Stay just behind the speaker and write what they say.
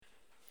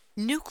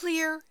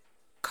Nuclear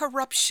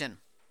corruption.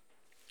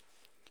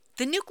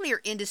 The nuclear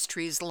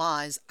industry's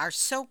lies are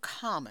so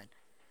common,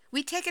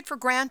 we take it for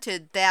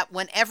granted that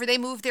whenever they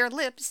move their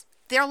lips,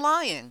 they're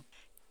lying.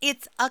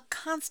 It's a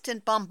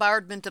constant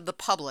bombardment of the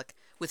public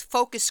with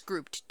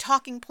focus-grouped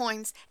talking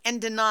points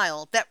and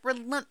denial that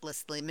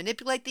relentlessly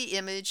manipulate the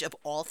image of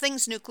all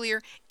things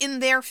nuclear in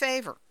their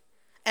favor.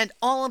 And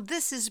all of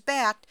this is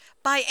backed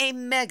by a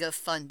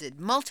mega-funded,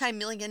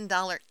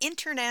 multi-million-dollar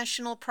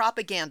international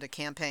propaganda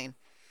campaign.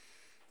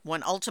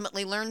 One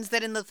ultimately learns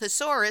that in the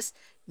thesaurus,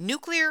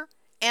 nuclear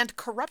and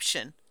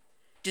corruption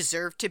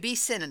deserve to be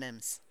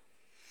synonyms.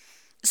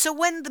 So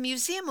when the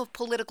Museum of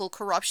Political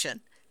Corruption,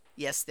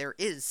 yes, there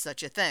is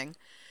such a thing,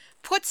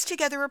 puts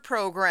together a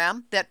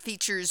program that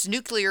features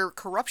nuclear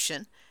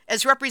corruption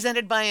as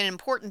represented by an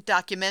important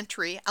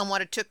documentary on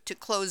what it took to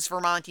close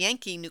Vermont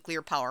Yankee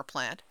nuclear power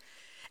plant,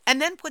 and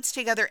then puts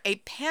together a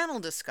panel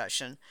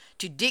discussion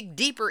to dig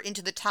deeper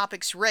into the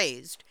topics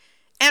raised,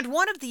 and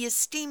one of the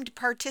esteemed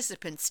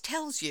participants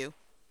tells you,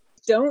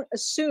 don't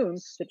assume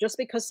that just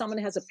because someone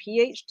has a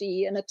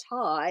PhD and a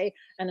tie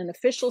and an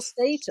official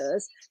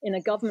status in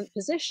a government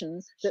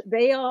position, that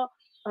they are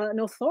an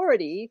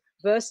authority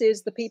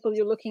versus the people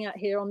you're looking at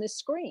here on this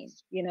screen,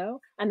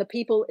 and the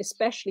people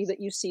especially that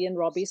you see in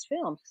Robbie's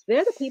film.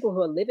 They're the people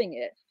who are living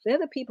it. They're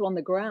the people on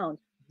the ground.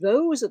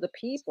 Those are the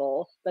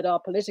people that our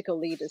political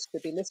leaders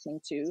should be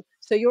listening to.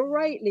 So you're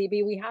right,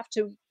 Libby, we have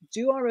to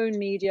do our own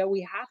media.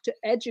 We have to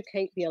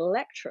educate the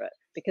electorate,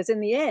 because in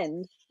the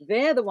end,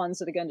 they're the ones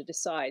that are going to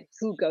decide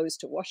who goes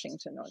to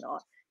Washington or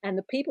not. And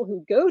the people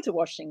who go to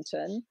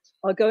Washington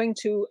are going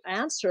to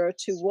answer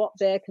to what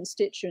their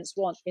constituents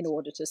want in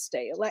order to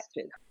stay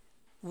elected.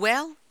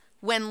 Well,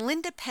 when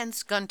Linda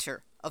Pence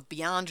Gunter of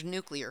Beyond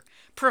Nuclear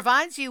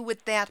provides you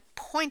with that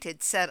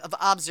pointed set of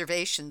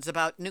observations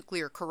about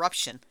nuclear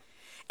corruption,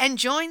 and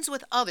joins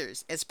with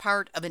others as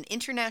part of an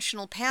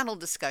international panel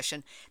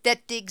discussion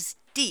that digs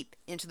deep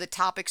into the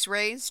topics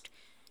raised,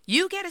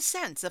 you get a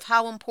sense of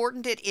how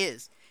important it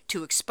is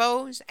to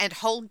expose and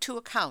hold to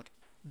account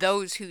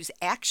those whose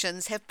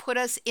actions have put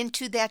us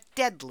into that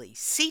deadly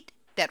seat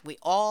that we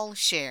all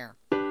share.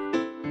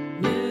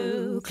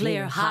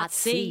 Nuclear hot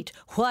seat,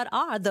 what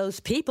are those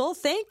people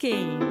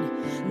thinking?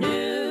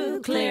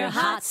 Nuclear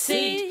hot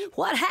seat,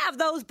 what have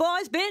those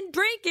boys been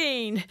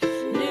drinking?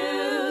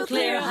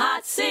 Nuclear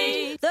hot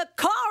seat, the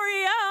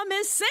corium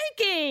is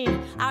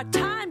sinking. Our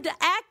time to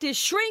act is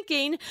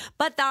shrinking,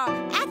 but our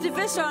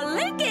activists are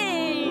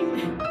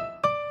linking.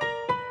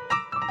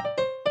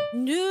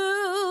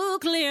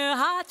 Nuclear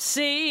hot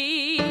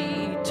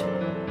seat,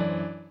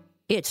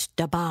 it's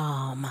the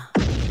bomb.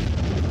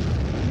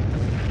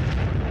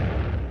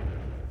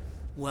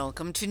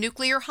 Welcome to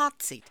Nuclear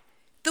Hot Seat,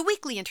 the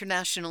weekly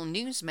international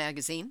news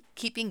magazine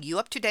keeping you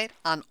up to date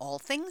on all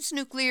things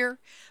nuclear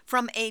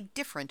from a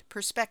different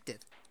perspective.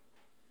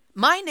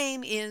 My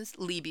name is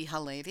Libby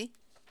Halevi.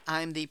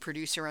 I'm the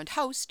producer and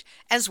host,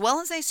 as well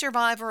as a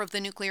survivor of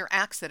the nuclear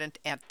accident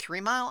at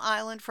 3 Mile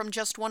Island from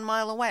just 1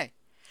 mile away.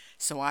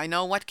 So I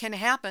know what can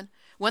happen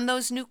when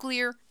those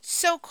nuclear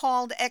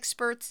so-called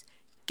experts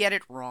get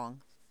it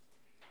wrong.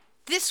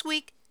 This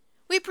week,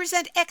 we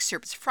present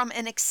excerpts from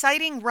an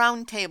exciting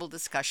roundtable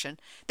discussion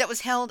that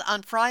was held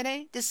on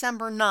Friday,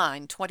 December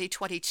 9,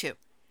 2022.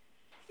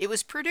 It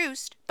was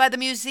produced by the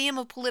Museum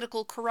of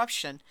Political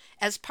Corruption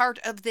as part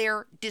of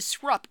their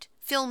Disrupt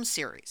film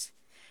series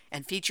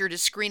and featured a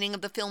screening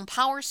of the film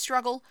Power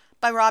Struggle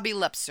by Robbie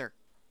Lepser.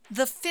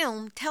 The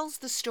film tells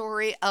the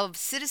story of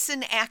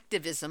citizen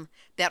activism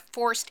that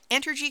forced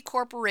Entergy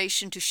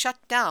Corporation to shut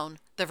down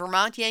the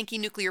Vermont Yankee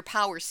Nuclear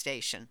Power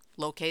Station,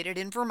 located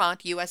in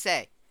Vermont,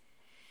 USA.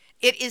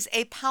 It is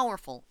a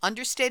powerful,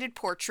 understated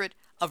portrait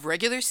of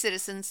regular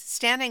citizens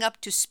standing up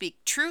to speak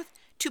truth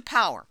to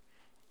power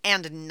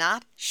and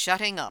not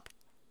shutting up.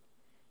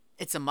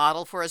 It's a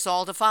model for us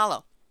all to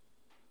follow.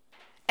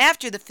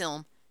 After the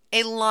film,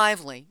 a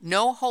lively,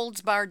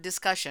 no-holds-barred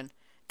discussion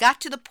got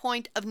to the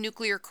point of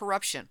nuclear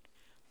corruption,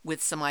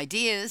 with some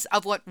ideas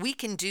of what we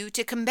can do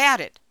to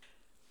combat it.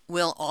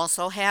 We'll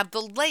also have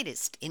the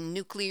latest in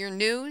nuclear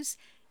news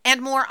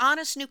and more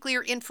honest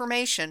nuclear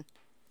information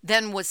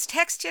than was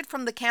texted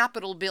from the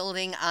Capitol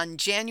building on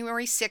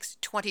January 6,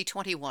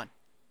 2021.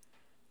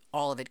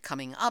 All of it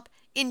coming up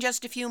in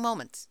just a few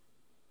moments.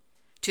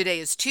 Today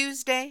is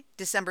Tuesday,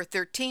 December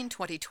 13,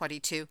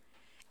 2022,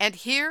 and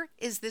here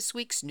is this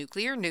week's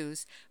nuclear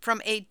news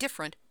from a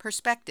different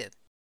perspective.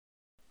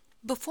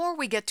 Before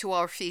we get to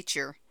our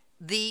feature,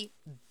 the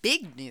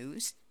big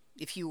news,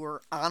 if you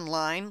were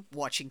online,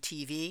 watching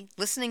TV,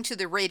 listening to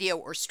the radio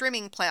or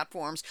streaming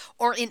platforms,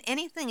 or in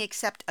anything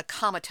except a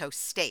comatose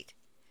state,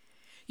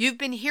 you've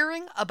been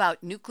hearing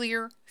about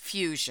nuclear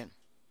fusion.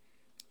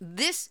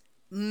 This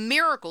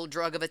miracle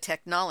drug of a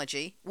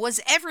technology was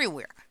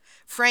everywhere,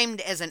 framed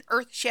as an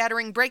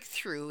earth-shattering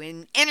breakthrough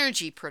in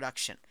energy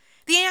production,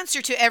 the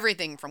answer to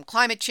everything from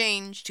climate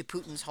change to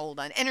Putin's hold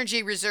on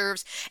energy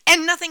reserves,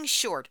 and nothing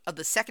short of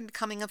the second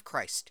coming of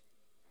Christ.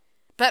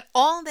 But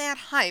all that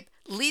hype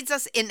leads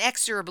us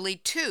inexorably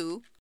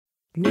to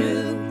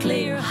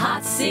Nuclear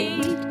hot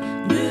seat,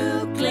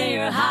 nuclear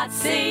hot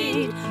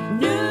seat.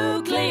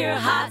 Nuclear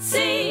hot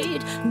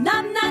seat.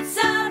 Numbnuts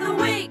of the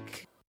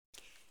week.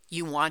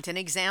 You want an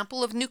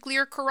example of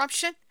nuclear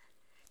corruption?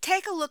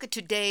 Take a look at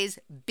today's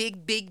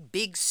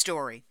big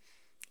story.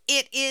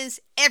 It is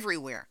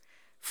everywhere,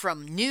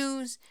 from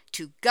news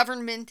to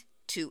government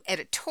to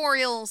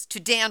editorials to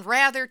Dan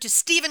Rather to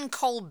Stephen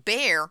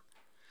Colbert.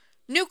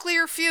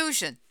 Nuclear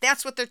fusion,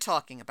 that's what they're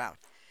talking about.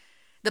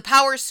 The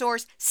power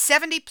source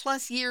 70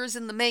 plus years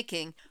in the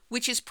making,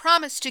 which is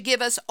promised to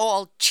give us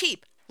all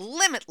cheap,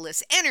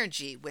 limitless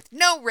energy with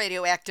no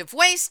radioactive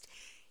waste.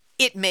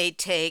 It may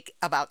take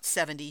about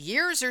 70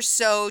 years or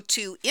so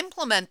to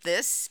implement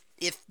this,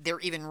 if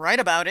they're even right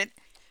about it.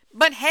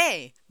 But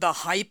hey, the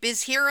hype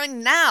is here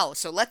and now,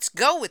 so let's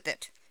go with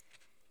it.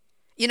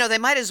 You know, they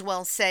might as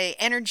well say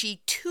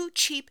energy too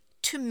cheap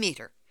to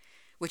meter,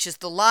 which is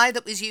the lie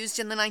that was used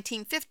in the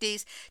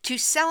 1950s to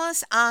sell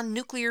us on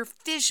nuclear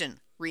fission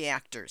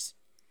reactors.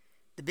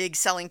 The big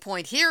selling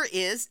point here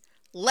is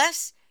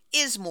less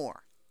is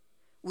more.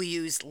 We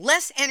use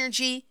less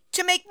energy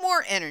to make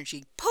more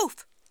energy.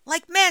 Poof!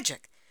 Like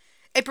magic.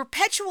 A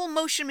perpetual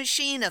motion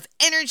machine of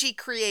energy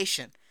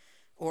creation,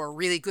 or a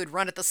really good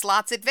run at the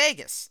slots at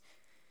Vegas.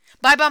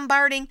 By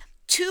bombarding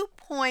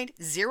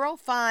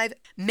 2.05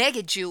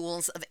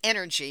 megajoules of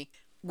energy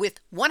with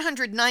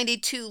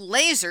 192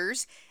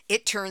 lasers,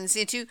 it turns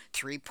into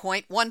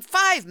 3.15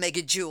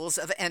 megajoules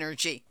of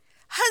energy.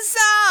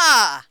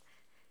 Huzzah!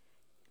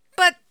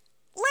 But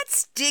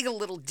let's dig a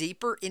little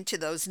deeper into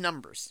those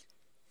numbers,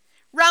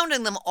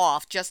 rounding them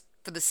off just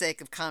for the sake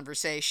of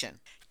conversation.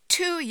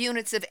 2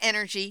 units of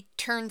energy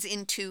turns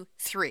into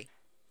 3.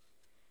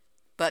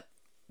 But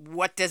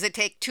what does it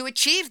take to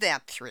achieve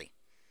that 3?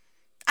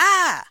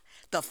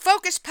 The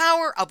focus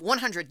power of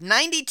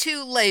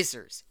 192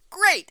 lasers.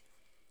 Great!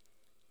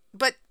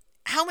 But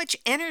how much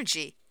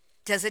energy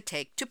does it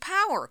take to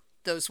power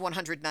those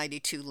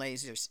 192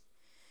 lasers?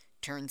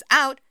 Turns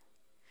out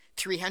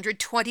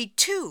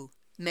 322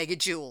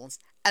 megajoules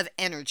of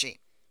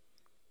energy.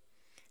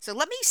 So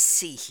let me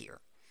see here.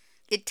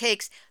 It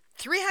takes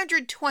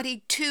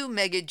 322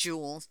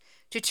 megajoules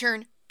to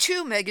turn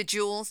 2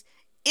 megajoules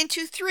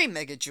into 3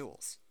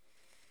 megajoules.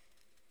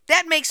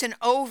 That makes an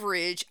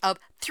overage of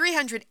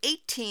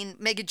 318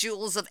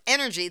 megajoules of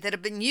energy that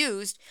have been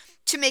used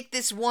to make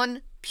this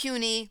one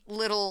puny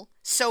little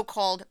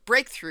so-called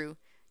breakthrough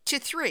to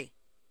 3.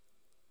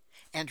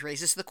 And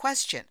raises the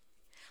question,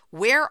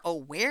 where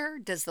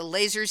does the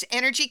laser's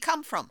energy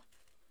come from?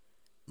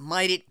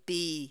 Might it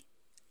be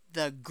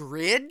the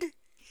grid?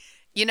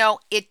 You know,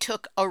 it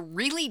took a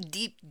really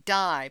deep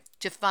dive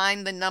to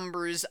find the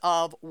numbers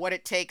of what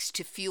it takes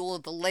to fuel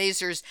the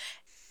lasers,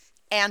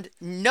 and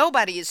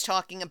nobody is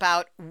talking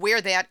about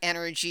where that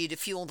energy to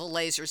fuel the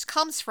lasers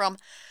comes from.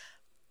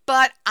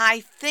 But I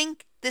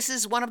think this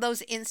is one of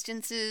those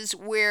instances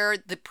where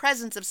the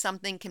presence of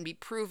something can be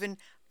proven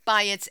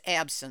by its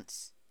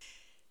absence.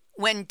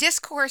 When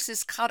discourse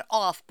is cut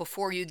off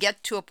before you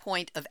get to a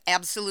point of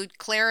absolute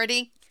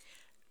clarity,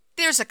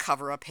 there's a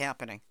cover-up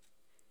happening.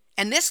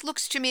 And this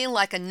looks to me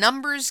like a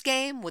numbers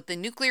game with the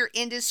nuclear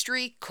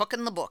industry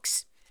cooking the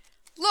books.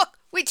 Look,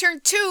 we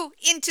turned 2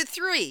 into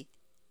 3.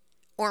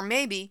 Or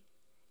maybe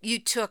you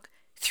took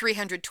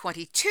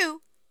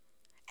 322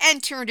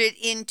 and turned it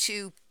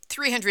into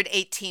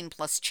 318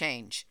 plus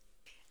change.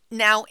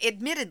 Now,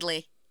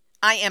 admittedly,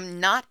 I am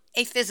not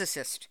a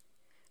physicist,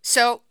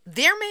 so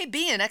there may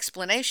be an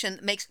explanation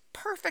that makes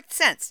perfect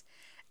sense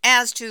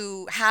as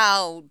to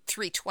how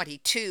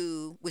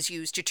 322 was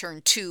used to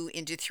turn 2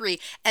 into 3,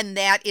 and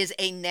that is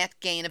a net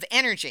gain of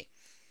energy.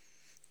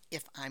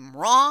 If I'm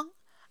wrong,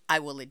 I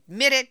will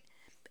admit it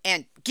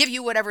and give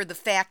you whatever the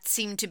facts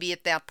seem to be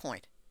at that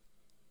point.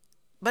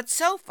 But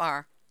so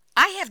far,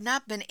 I have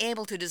not been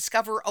able to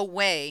discover a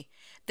way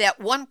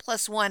that 1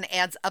 plus 1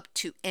 adds up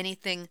to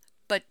anything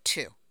but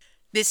 2.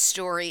 This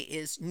story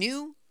is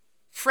new,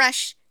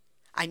 fresh.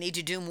 I need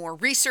to do more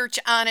research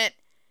on it,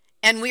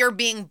 and we are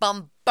being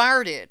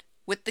bombarded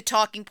with the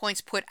talking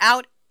points put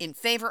out in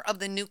favor of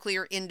the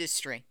nuclear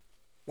industry.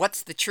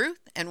 What's the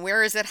truth and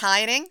where is it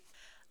hiding?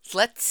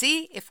 Let's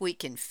see if we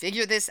can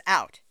figure this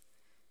out.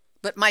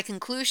 But my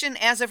conclusion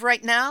as of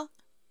right now,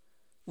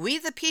 we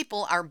the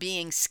people are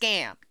being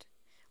scammed.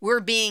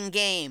 We're being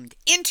gamed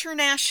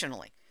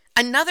internationally.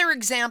 Another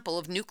example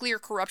of nuclear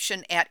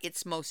corruption at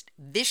its most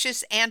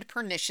vicious and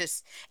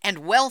pernicious and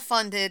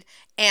well-funded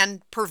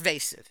and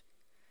pervasive.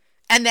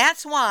 And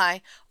that's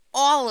why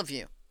all of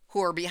you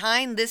who are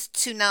behind this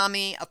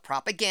tsunami of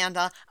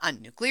propaganda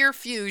on nuclear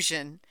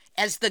fusion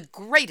as the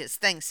greatest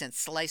thing since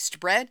sliced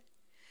bread,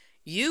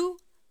 you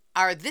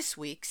are this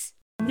week's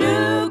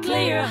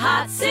Nuclear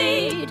Hot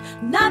Seat,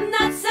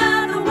 Numbnuts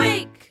of the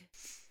Week.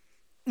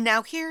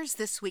 Now here's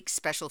this week's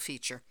special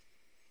feature.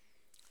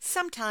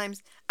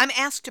 Sometimes I'm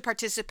asked to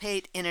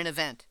participate in an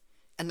event,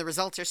 and the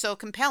results are so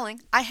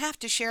compelling, I have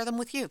to share them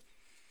with you.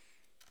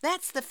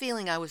 That's the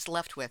feeling I was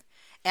left with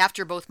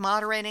after both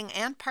moderating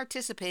and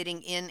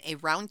participating in a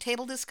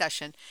roundtable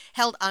discussion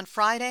held on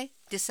Friday,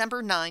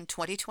 December 9,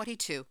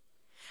 2022,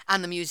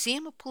 on the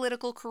Museum of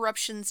Political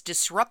Corruption's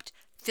Disrupt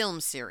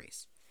film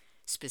series,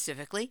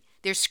 specifically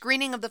their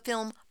screening of the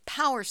film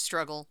Power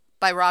Struggle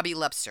by Robbie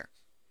Lepser.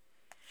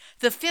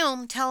 The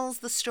film tells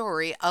the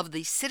story of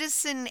the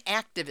citizen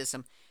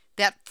activism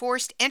that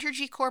forced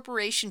Entergy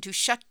Corporation to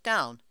shut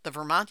down the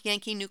Vermont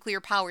Yankee Nuclear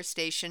Power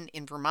Station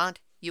in Vermont,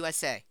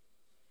 USA.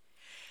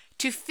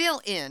 To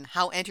fill in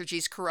how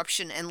Entergy's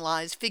corruption and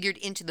lies figured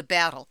into the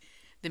battle,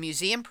 the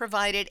museum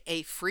provided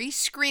a free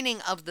screening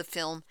of the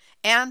film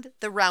and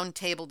the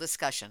roundtable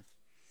discussion.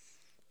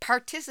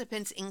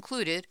 Participants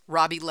included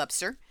Robbie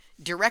Lepser,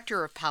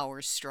 director of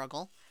Power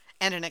Struggle,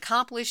 and an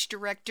accomplished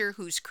director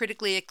whose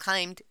critically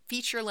acclaimed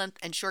feature-length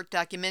and short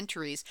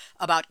documentaries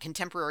about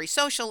contemporary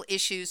social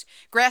issues,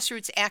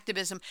 grassroots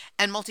activism,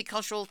 and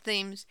multicultural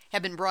themes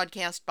have been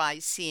broadcast by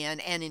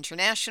CNN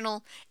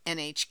International,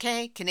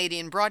 NHK,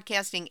 Canadian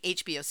Broadcasting,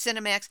 HBO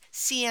Cinemax,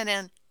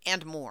 CNN,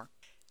 and more.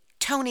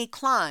 Tony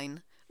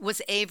Klein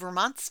was a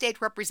Vermont state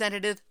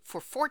representative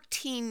for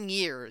 14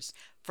 years,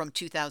 from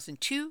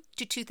 2002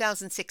 to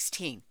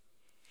 2016.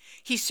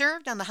 He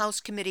served on the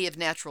House Committee of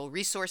Natural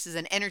Resources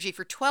and Energy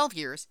for 12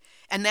 years,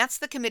 and that's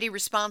the committee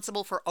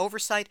responsible for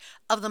oversight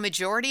of the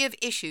majority of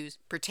issues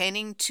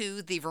pertaining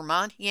to the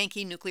Vermont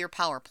Yankee Nuclear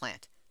Power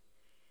Plant.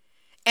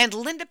 And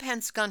Linda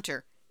Pence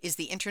Gunter is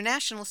the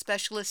international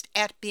specialist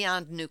at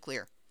Beyond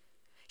Nuclear.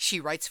 She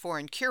writes for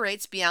and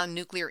curates Beyond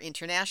Nuclear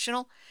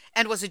International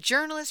and was a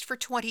journalist for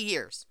 20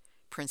 years,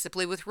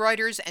 principally with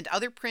Reuters and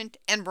other print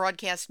and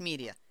broadcast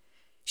media.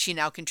 She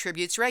now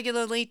contributes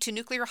regularly to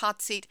Nuclear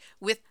Hot Seat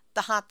with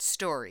The Hot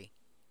Story.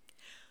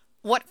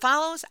 What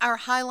follows are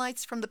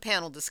highlights from the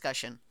panel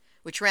discussion,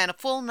 which ran a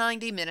full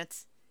 90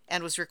 minutes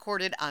and was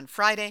recorded on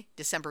Friday,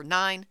 December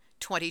 9,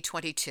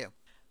 2022.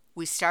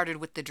 We started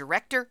with the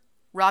director,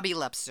 Robbie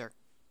Lepser.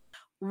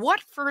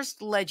 What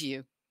first led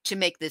you to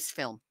make this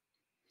film?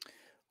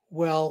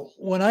 Well,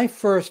 when I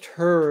first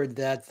heard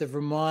that the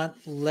Vermont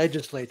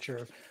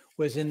legislature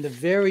was in the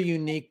very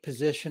unique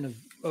position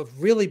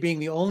of really being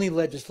the only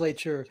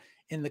legislature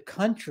in the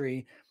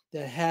country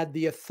that had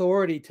the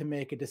authority to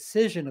make a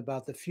decision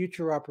about the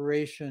future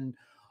operation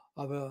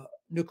of a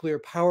nuclear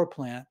power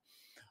plant,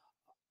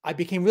 I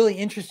became really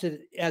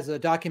interested as a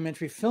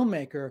documentary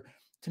filmmaker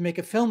to make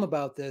a film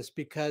about this,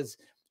 because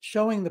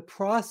showing the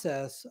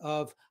process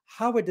of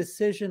how a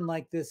decision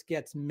like this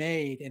gets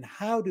made and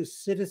how do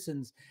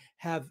citizens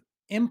have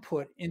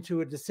input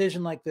into a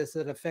decision like this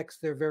that affects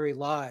their very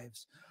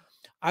lives.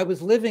 I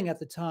was living at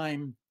the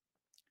time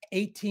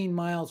 18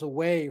 miles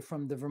away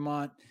from the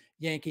Vermont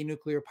Yankee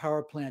Nuclear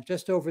Power Plant,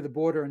 just over the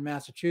border in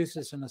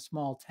Massachusetts in a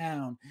small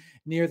town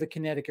near the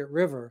Connecticut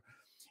River.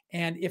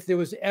 And if there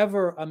was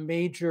ever a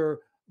major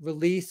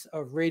release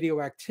of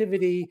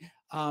radioactivity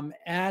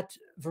at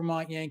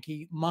Vermont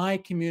Yankee, my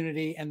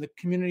community and the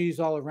communities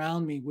all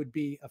around me would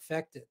be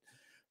affected.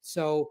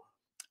 So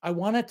I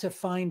wanted to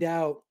find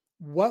out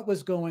what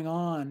was going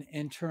on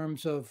in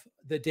terms of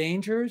the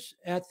dangers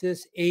at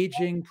this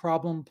aging,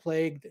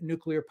 problem-plagued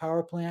nuclear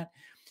power plant,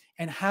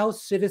 and how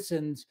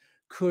citizens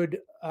could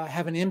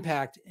have an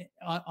impact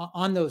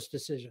on those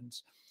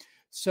decisions.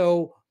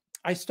 So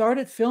I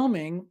started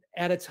filming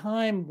at a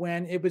time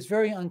when it was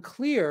very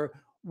unclear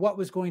what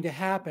was going to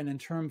happen in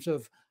terms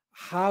of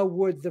how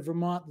would the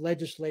Vermont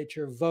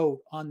legislature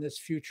vote on this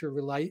future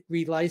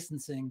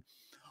relicensing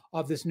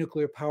of this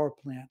nuclear power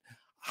plant.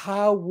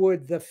 How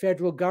would the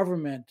federal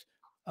government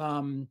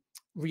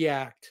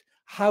react?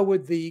 How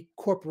would the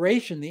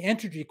corporation, the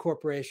Entergy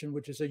Corporation,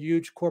 which is a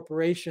huge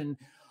corporation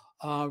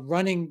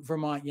running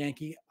Vermont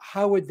Yankee,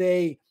 how would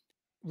they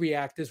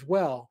react as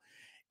well?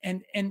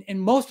 And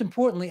most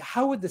importantly,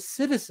 how would the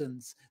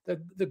citizens,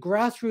 the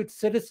grassroots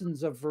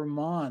citizens of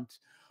Vermont,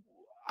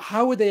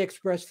 how would they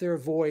express their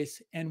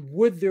voice, and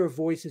would their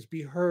voices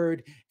be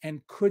heard,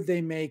 and could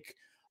they make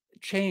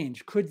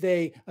change? Could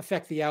they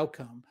affect the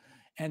outcome?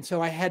 And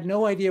so I had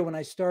no idea when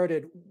I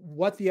started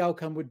what the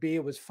outcome would be.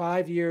 It was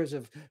 5 years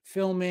of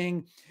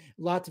filming,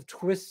 lots of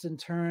twists and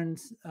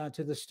turns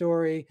to the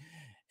story.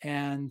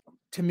 And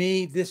to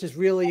me, this is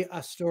really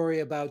a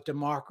story about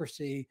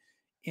democracy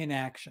in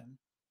action.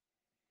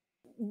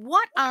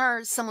 What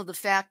are some of the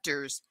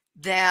factors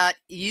that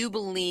you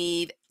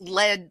believe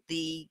led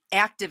the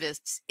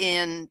activists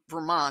in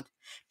Vermont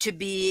to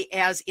be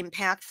as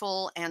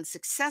impactful and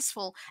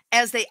successful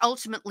as they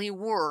ultimately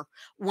were,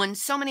 when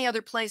so many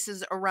other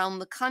places around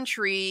the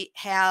country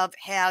have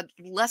had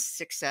less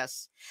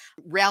success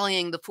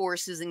rallying the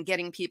forces and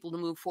getting people to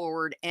move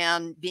forward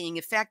and being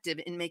effective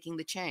in making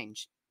the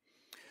change?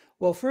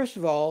 Well, first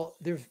of all,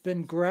 there's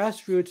been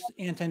grassroots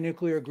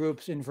anti-nuclear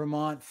groups in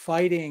Vermont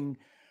fighting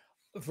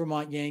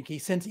Vermont Yankee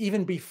since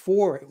even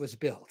before it was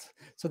built.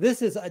 So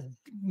this is a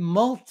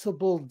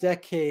multiple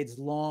decades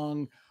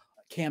long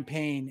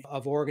campaign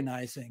of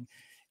organizing.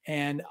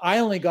 And I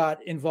only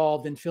got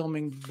involved in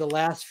filming the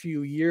last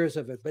few years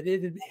of it, but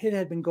it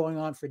had been going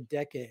on for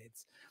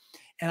decades.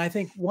 And I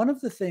think one of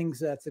the things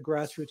that the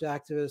grassroots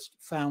activists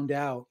found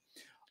out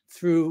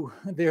through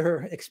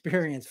their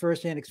experience,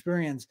 firsthand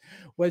experience,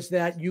 was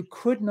that you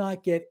could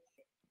not get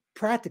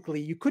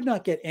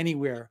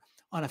anywhere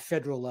on a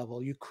federal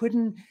level. You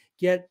couldn't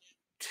get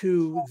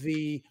to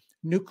the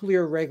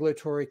Nuclear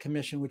Regulatory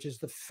Commission, which is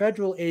the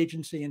federal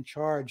agency in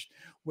charge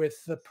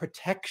with the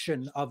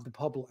protection of the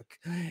public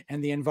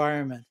and the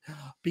environment,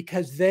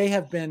 because they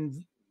have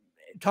been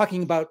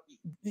talking about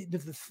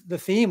the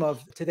theme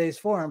of today's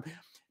forum,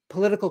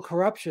 political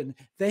corruption.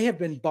 They have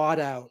been bought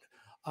out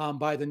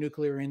by the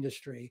nuclear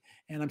industry.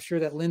 And I'm sure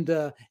that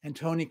Linda and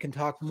Tony can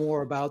talk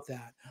more about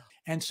that.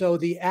 And so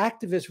the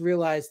activists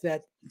realized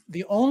that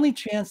the only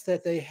chance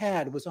that they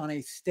had was on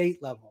a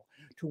state level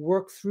to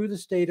work through the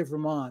state of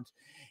Vermont.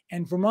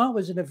 And Vermont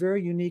was in a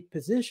very unique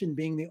position,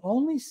 being the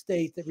only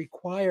state that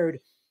required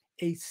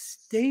a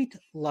state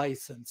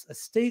license, a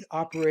state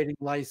operating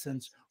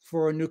license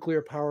for a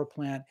nuclear power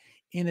plant,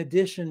 in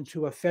addition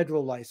to a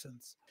federal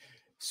license.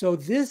 So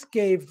this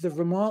gave the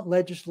Vermont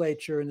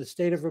legislature in the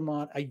state of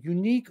Vermont a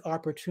unique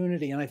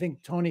opportunity, and I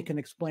think Tony can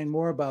explain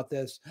more about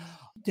this,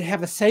 to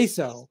have a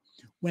say-so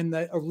when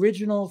the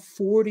original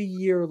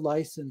 40-year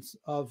license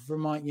of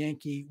Vermont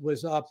Yankee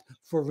was up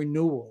for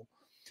renewal.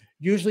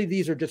 Usually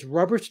these are just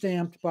rubber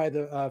stamped by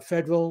the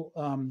federal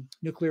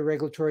Nuclear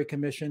Regulatory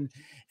Commission,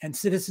 and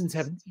citizens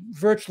have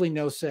virtually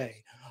no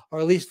say, or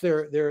at least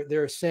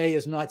their say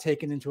is not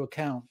taken into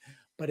account.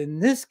 But in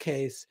this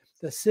case,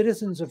 the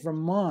citizens of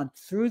Vermont,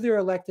 through their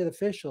elected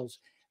officials,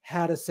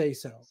 had a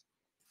say-so.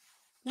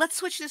 Let's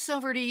switch this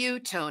over to you,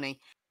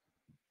 Tony.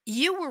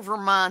 You were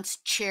Vermont's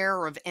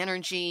chair of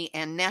Energy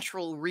and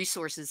Natural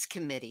Resources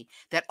Committee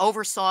that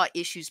oversaw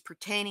issues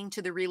pertaining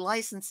to the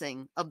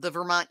relicensing of the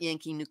Vermont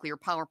Yankee nuclear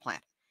power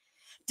plant.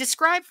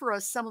 Describe for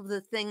us some of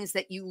the things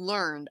that you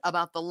learned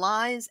about the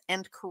lies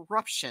and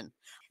corruption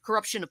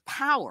of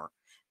power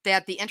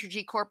that the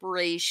Entergy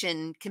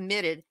Corporation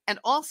committed, and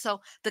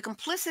also the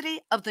complicity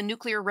of the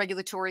Nuclear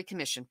Regulatory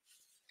Commission.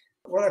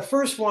 What I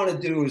first want to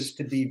do is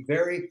to be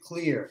very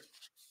clear,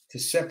 to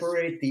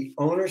separate the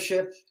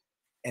ownership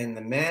and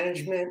the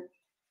management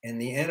and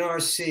the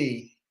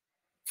NRC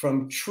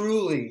from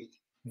truly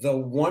the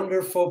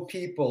wonderful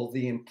people,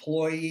 the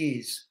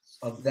employees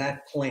of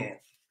that plant,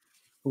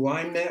 who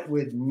I met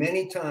with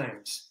many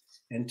times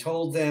and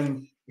told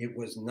them it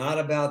was not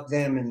about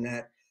them, and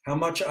that how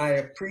much I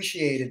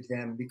appreciated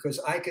them, because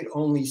I could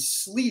only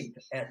sleep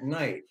at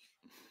night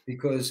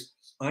because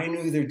I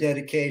knew their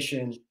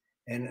dedication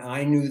and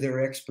I knew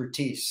their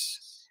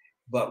expertise.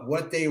 But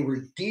what they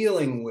were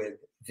dealing with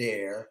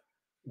there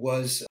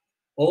was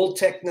old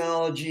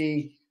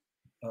technology,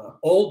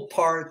 old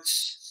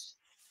parts,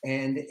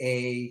 and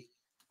a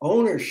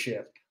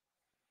ownership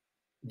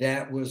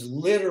that was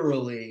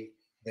literally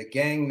the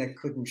gang that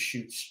couldn't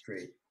shoot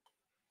straight.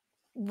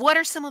 What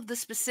are some of the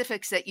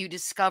specifics that you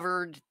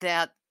discovered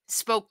that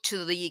spoke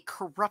to the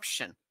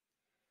corruption?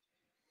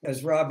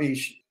 As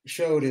Robbie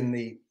showed in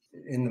the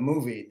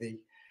movie,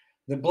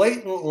 the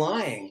blatant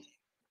lying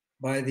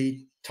by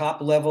the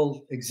top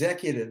level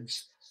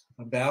executives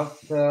about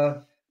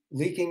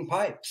leaking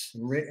pipes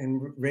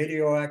and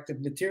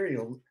radioactive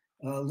material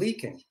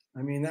leaking.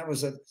 I mean, that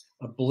was a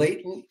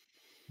blatant,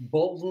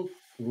 bold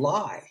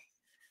lie.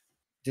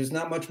 There's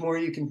not much more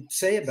you can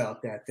say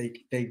about that.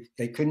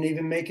 They couldn't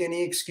even make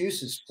any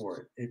excuses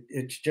for it.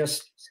 It's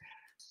just,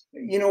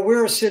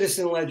 we're a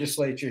citizen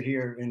legislature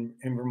here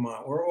in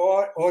Vermont. We're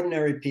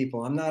ordinary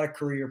people. I'm not a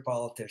career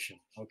politician,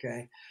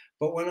 okay?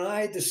 But when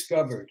I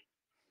discovered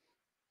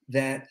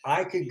that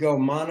I could go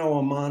mano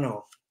a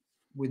mano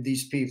with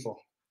these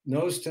people,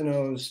 nose to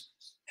nose,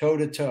 toe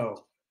to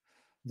toe,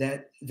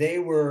 that they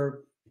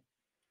were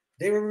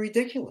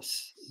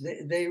ridiculous.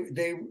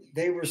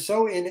 They were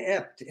so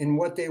inept in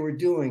what they were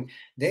doing.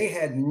 They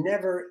had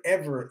never,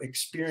 ever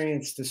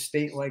experienced a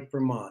state like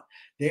Vermont.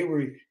 They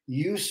were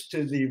used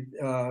to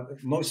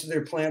most of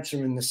their plants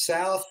are in the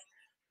South.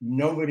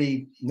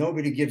 Nobody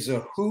gives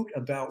a hoot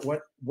about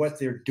what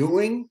they're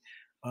doing.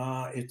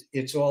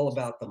 It's all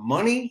about the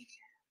money.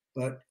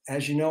 But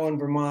as you know, in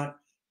Vermont,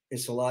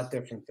 it's a lot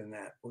different than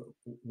that.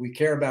 We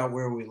care about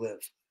where we live.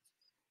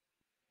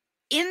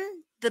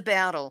 In the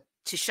battle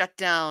to shut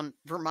down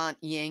Vermont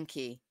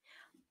Yankee,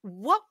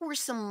 what were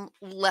some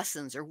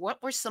lessons or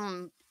what were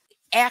some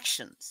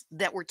actions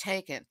that were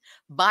taken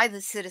by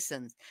the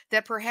citizens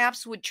that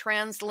perhaps would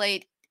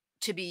translate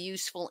to be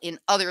useful in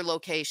other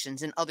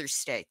locations, in other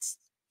states?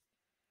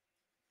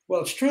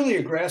 Well, it's truly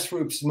a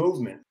grassroots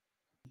movement.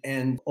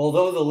 And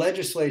although the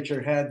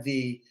legislature had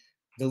the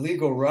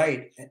legal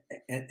right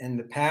and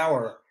the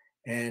power,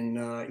 and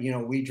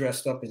we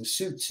dressed up in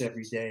suits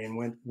every day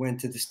and went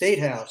to the State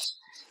House,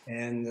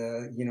 and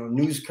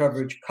news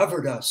coverage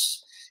covered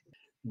us.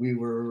 We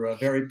were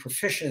very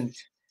proficient.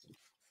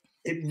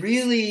 It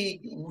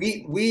really,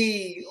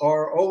 we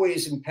are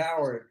always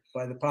empowered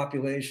by the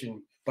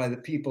population, by the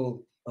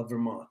people of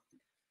Vermont.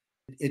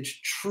 It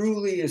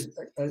truly is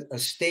a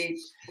state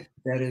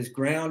that is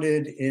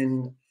grounded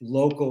in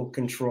local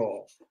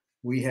control.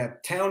 We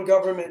have town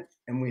government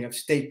and we have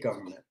state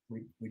government.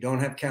 We don't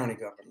have county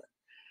government.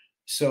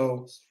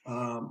 So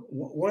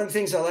one of the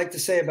things I like to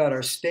say about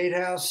our State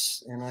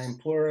House, and I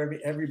implore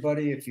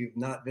everybody, if you've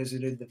not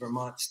visited the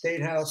Vermont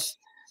State House,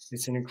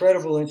 it's an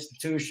incredible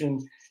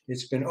institution.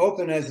 It's been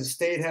open as a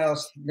state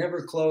house,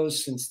 never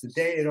closed since the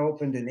day it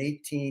opened in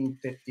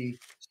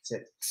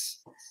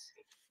 1856.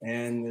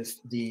 And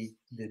the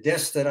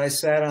desk that I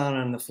sat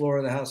on the floor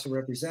of the House of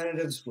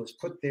Representatives was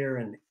put there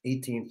in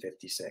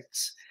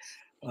 1856.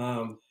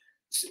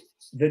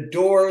 The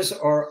doors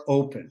are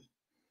open.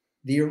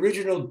 The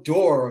original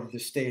door of the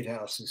State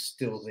House is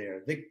still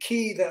there. The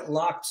key that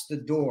locks the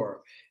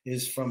door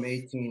is from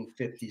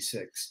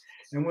 1856.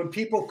 And when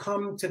people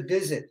come to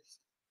visit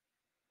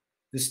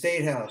the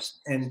State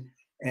House and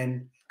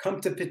come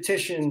to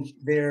petition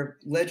their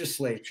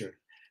legislature,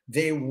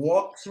 they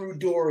walk through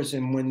doors,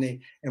 and when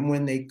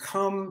they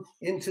come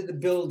into the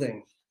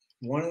building,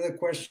 one of the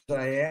questions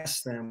I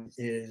ask them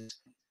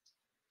is,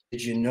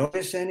 "Did you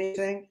notice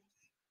anything?"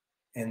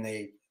 And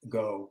they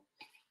go,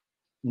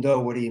 "No,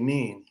 what do you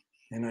mean?"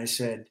 And I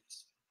said,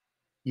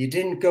 "You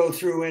didn't go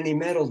through any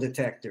metal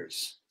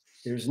detectors.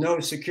 There's no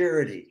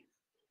security.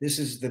 This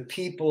is the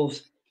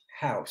people's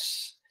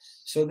house."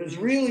 So there's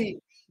really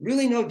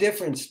no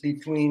difference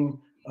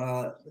between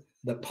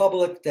the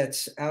public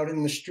that's out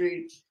in the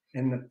street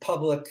and the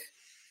public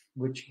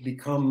which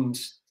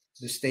becomes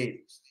the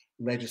state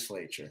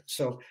legislature.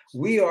 So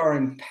we are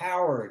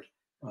empowered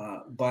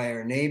by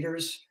our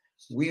neighbors.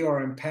 We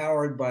are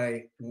empowered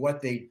by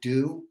what they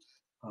do.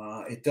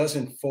 It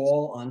doesn't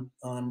fall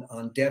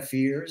on deaf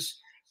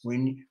ears.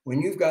 When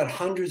you've got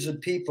hundreds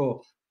of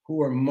people who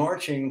are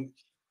marching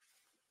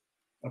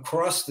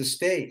across the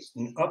state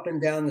and up and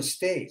down the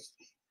state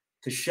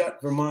to shut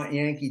Vermont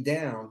Yankee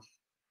down,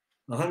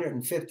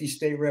 150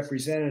 state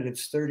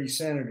representatives, 30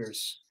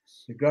 senators,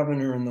 the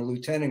governor and the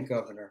lieutenant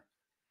governor,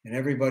 and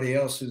everybody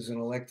else who's an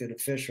elected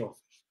official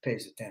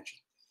pays attention.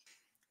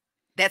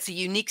 That's a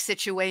unique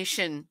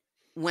situation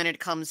when it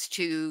comes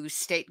to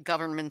state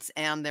governments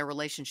and their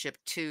relationship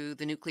to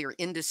the nuclear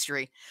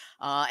industry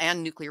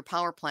and nuclear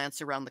power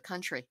plants around the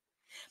country.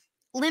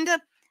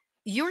 Linda,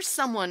 you're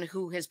someone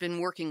who has been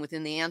working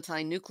within the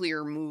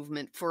anti-nuclear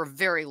movement for a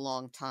very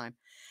long time.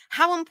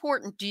 How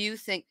important do you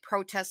think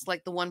protests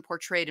like the one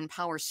portrayed in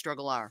Power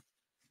Struggle are?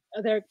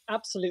 They're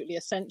absolutely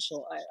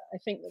essential. I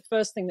think the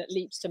first thing that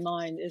leaps to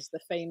mind is the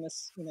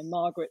famous,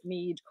 Margaret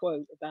Mead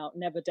quote about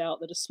 "Never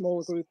doubt that a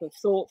small group of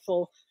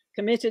thoughtful,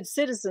 committed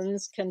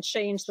citizens can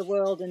change the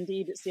world.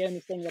 Indeed, it's the only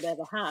thing that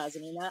ever has."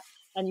 I mean,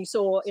 and you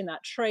saw in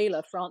that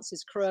trailer,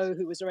 Frances Crowe,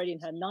 who was already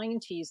in her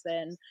 90s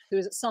then, who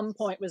at some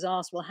point was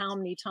asked, "Well, how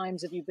many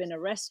times have you been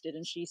arrested?"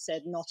 And she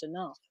said, "Not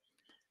enough."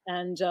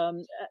 And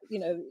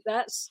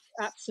that's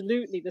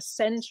absolutely the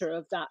center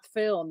of that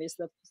film, is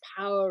the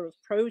power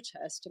of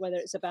protest, whether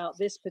it's about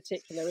this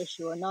particular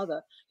issue or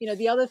another.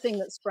 The other thing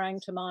that sprang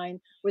to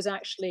mind was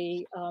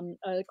actually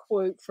a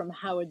quote from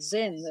Howard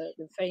Zinn,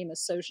 the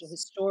famous social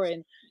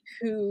historian,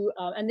 who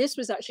and this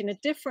was actually in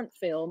a different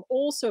film,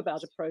 also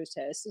about a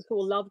protest. It's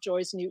called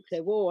Lovejoy's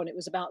Nuclear War, and it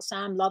was about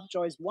Sam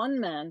Lovejoy's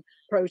one-man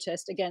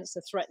protest against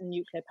the threatened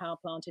nuclear power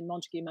plant in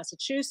Montague,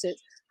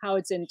 Massachusetts.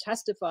 Howard Zinn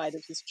testified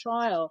at his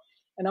trial.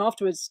 And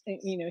afterwards,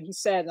 he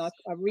said, and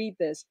I read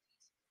this: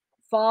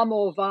 "Far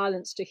more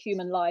violence to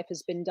human life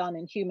has been done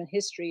in human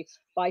history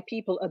by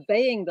people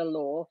obeying the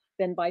law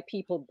than by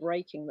people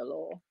breaking the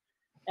law."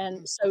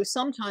 And so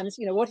sometimes,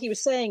 what he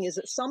was saying is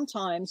that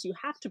sometimes you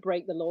have to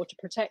break the law to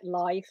protect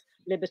life,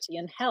 liberty,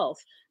 and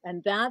health.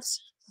 And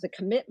that's the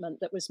commitment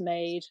that was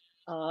made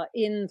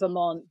in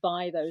Vermont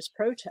by those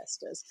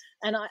protesters.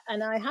 And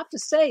I have to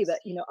say that,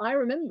 I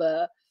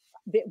remember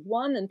the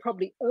one and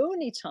probably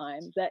only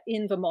time that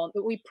in Vermont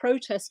that we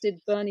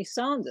protested Bernie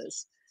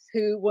Sanders,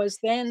 who was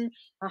then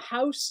a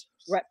House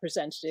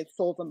representative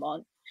for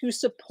Vermont, who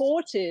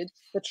supported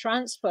the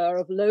transfer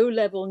of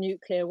low-level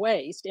nuclear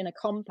waste in a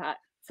compact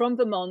from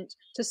Vermont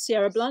to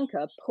Sierra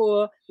Blanca,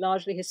 poor,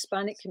 largely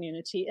Hispanic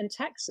community in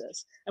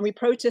Texas. And we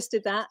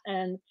protested that,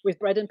 and with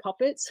bread and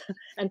puppets,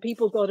 and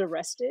people got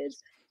arrested.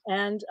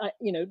 And,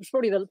 it was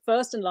probably the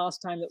first and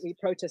last time that we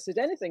protested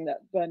anything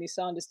that Bernie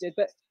Sanders did.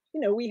 But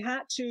we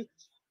had to,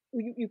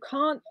 you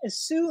can't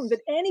assume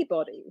that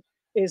anybody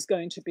is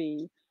going to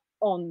be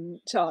on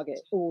target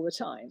all the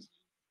time.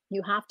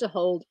 You have to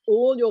hold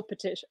all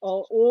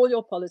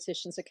your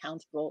politicians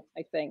accountable,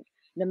 I think,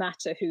 no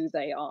matter who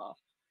they are.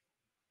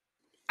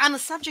 On the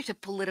subject of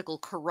political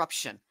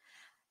corruption,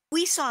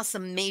 we saw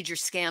some major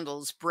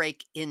scandals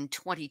break in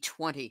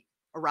 2020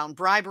 around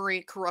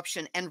bribery,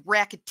 corruption, and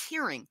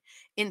racketeering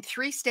in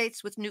 3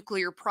 states with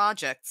nuclear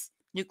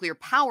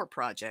power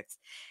projects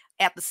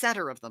at the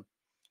center of them.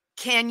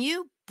 Can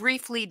you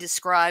briefly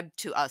describe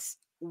to us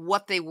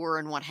what they were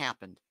and what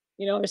happened?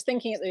 I was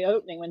thinking at the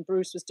opening when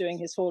Bruce was doing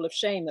his Hall of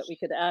Shame that we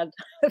could add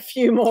a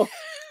few more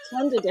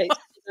candidates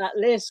to that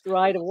list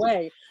right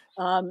away,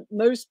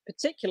 most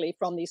particularly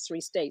from these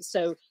 3 states.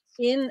 So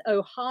in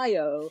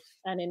Ohio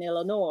and in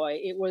Illinois,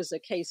 it was a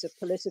case of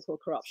political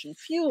corruption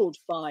fueled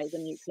by the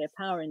nuclear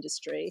power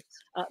industry.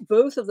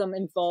 Both of them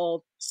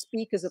involved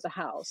speakers of the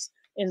House.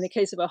 In the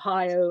case of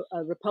Ohio,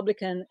 a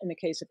Republican. In the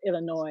case of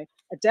Illinois,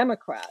 a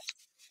Democrat.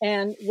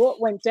 And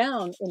what went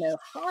down in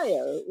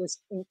Ohio was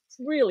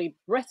really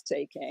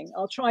breathtaking.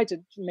 I'll try to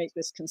make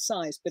this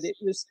concise, but it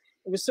was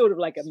sort of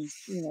like a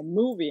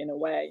movie in a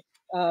way.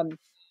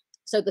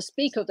 So the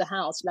Speaker of the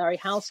House, Larry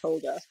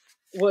Householder,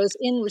 was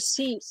in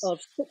receipt of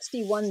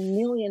 $61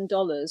 million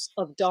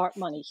of dark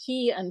money,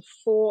 he and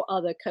 4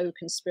 other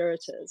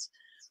co-conspirators,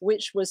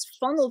 which was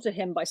funneled to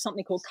him by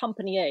something called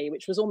Company A,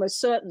 which was almost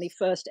certainly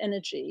First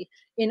Energy,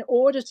 in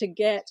order to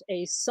get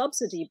a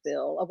subsidy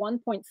bill, a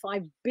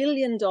 $1.5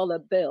 billion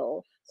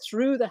bill,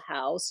 through the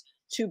House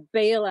to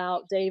bail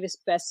out Davis,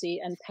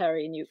 Bessie, and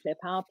Perry nuclear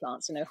power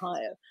plants in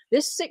Ohio.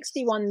 This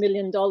 $61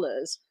 million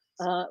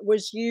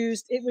was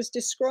used, it was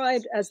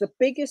described as the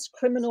biggest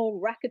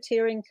criminal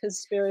racketeering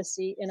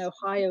conspiracy in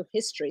Ohio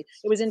history.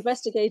 It was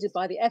investigated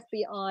by the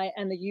FBI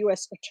and the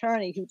US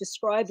attorney, who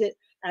described it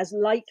as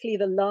likely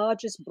the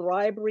largest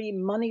bribery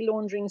money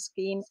laundering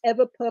scheme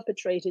ever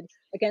perpetrated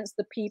against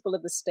the people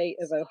of the state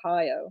of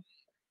Ohio.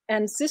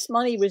 And this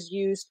money was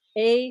used,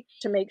 A,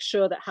 to make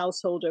sure that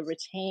Householder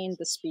retained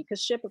the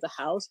speakership of the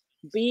House,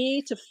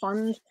 B, to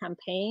fund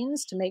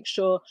campaigns, to make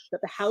sure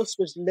that the House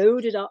was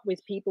loaded up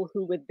with people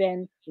who would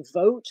then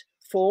vote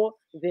for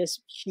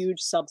this huge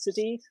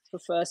subsidy for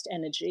First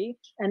Energy.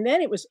 And then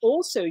it was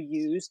also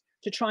used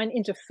to try and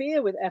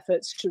interfere with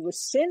efforts to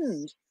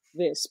rescind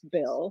this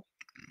bill,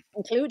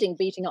 including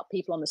beating up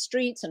people on the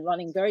streets and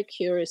running very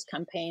curious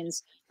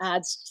campaigns,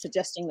 ads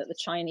suggesting that the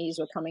Chinese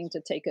were coming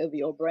to take over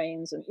your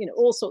brains, and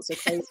all sorts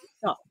of crazy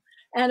stuff.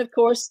 And of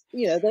course,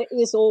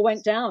 this all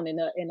went down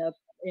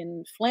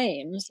in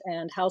flames,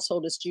 and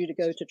Householder's due to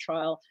go to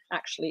trial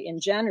actually in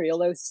January,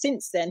 although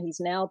since then he's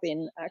now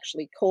been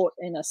actually caught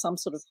in some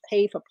sort of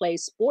pay-for-play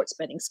sports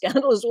betting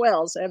scandal as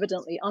well. So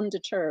evidently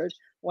undeterred,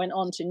 went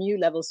on to new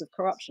levels of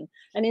corruption.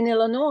 And in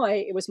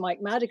Illinois, it was Mike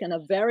Madigan, a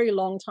very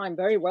long time,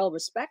 very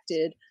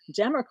well-respected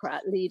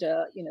Democrat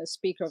leader,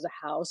 Speaker of the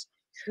House,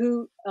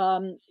 who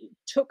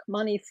took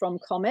money from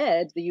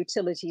ComEd, the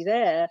utility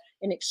there,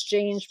 in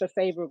exchange for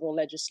favorable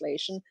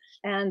legislation.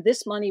 And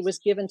this money was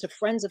given to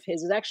friends of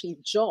his as actually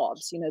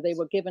jobs. They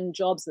were given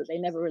jobs that they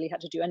never really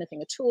had to do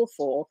anything at all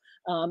for,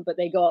 but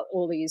they got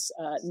all these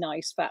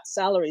nice fat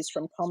salaries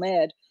from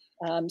ComEd.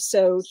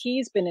 So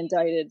he's been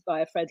indicted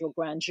by a federal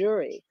grand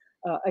jury,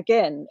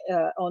 again,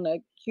 on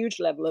a huge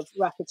level of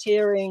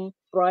racketeering,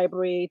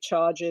 bribery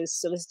charges,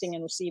 soliciting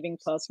and receiving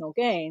personal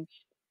gain.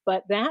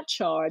 But that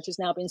charge has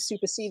now been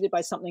superseded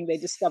by something they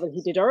discovered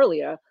he did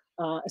earlier,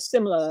 a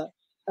similar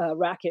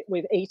racket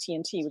with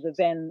AT&T, with the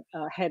then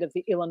head of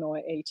the Illinois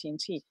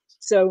AT&T.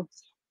 So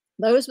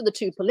those were the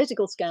 2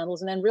 political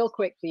scandals. And then real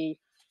quick, the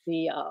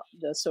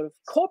sort of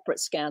corporate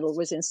scandal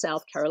was in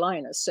South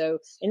Carolina. So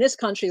in this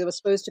country, there was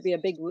supposed to be a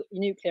big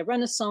nuclear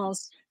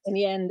renaissance. In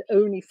the end,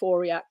 only 4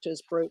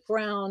 reactors broke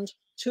ground.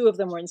 2 of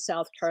them were in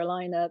South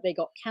Carolina. They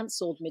got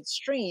canceled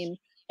midstream.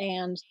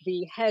 And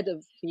the head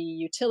of the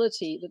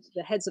utility,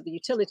 the heads of the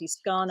utility,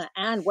 Scana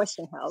and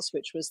Westinghouse,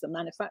 which was the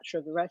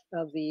manufacturer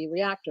of the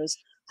reactors,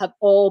 have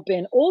all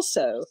been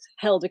also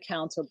held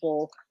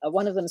accountable.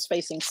 One of them is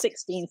facing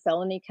 16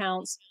 felony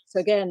counts. So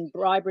again,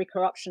 bribery,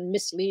 corruption,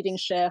 misleading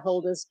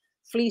shareholders,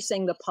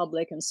 fleecing the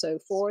public, and so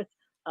forth.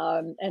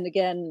 And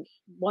again,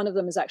 one of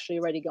them has actually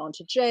already gone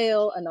to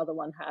jail. Another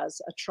one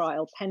has a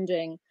trial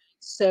pending.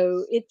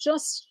 So it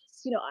just,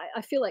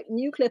 I feel like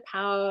nuclear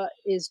power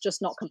is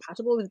just not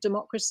compatible with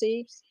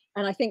democracy.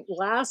 And I think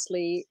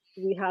lastly,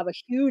 we have a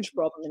huge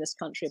problem in this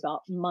country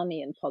about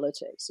money in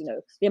politics.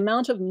 The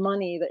amount of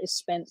money that is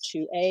spent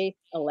to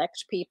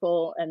elect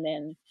people and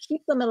then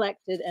keep them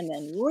elected and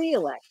then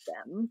re-elect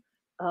them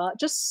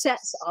just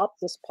sets up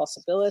this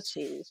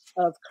possibility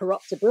of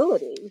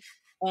corruptibility.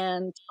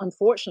 And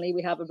unfortunately,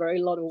 we have a very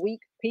lot of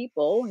weak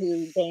people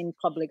who gain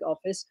public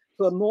office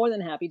who are more than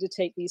happy to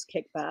take these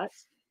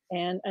kickbacks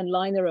and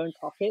line their own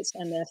pockets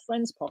and their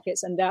friends'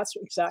 pockets. And that's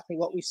exactly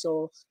what we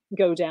saw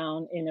go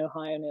down in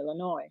Ohio and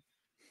Illinois.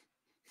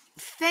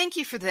 Thank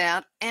you for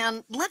that.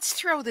 And let's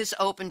throw this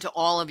open to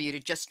all of you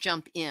to just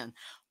jump in.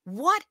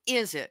 What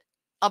is it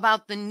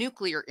about the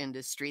nuclear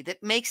industry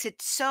that makes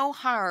it so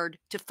hard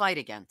to fight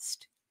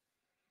against?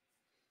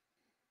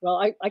 Well,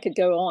 I could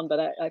go on,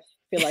 but I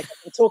feel like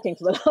I've been talking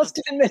for the last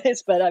 10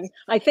 minutes. But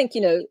I think,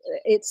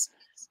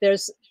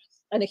 there's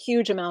a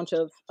huge amount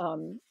of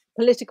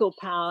political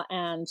power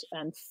and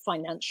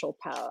financial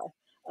power,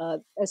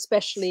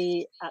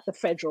 especially at the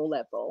federal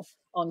level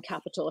on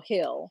Capitol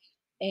Hill.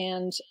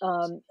 And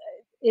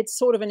it's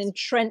sort of an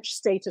entrenched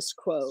status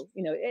quo,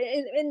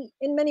 in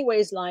many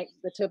ways, like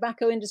the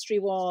tobacco industry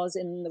was,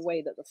 in the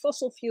way that the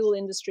fossil fuel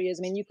industry is.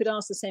 I mean, you could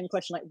ask the same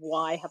question, like,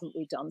 why haven't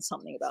we done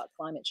something about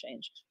climate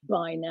change?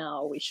 By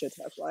now, we should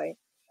have, right?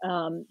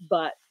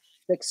 But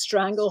the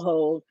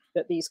stranglehold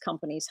that these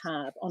companies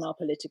have on our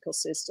political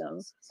system,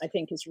 I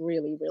think, is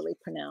really, really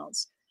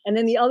pronounced. And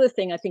then the other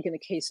thing, I think, in the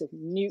case of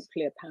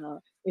nuclear power,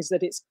 is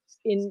that it's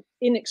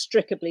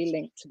inextricably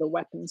linked to the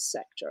weapons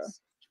sector.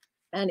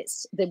 And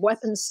it's the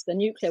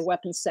nuclear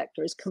weapons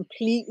sector is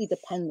completely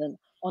dependent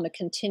on a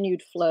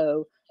continued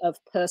flow of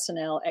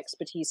personnel,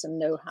 expertise, and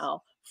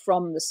know-how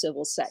from the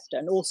civil sector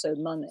and also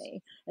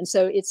money. And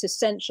so it's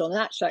essential,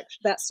 and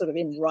that's sort of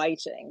in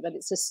writing, that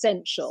it's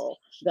essential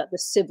that the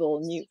civil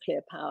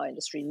nuclear power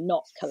industry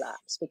not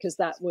collapse, because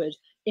that would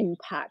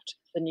impact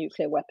the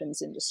nuclear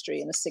weapons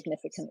industry in a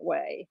significant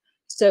way.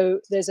 So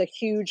there's a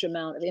huge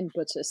amount of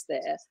impetus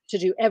there to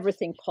do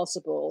everything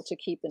possible to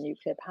keep the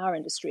nuclear power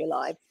industry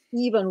alive,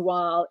 even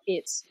while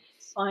its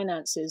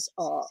finances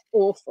are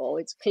awful.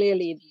 It's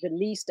clearly the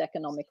least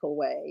economical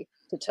way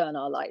to turn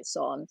our lights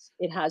on.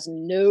 It has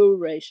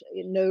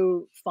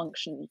no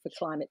function for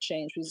climate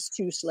change, because it's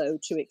too slow,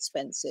 too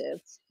expensive.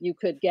 You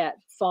could get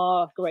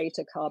far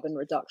greater carbon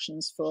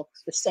reductions for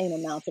the same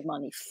amount of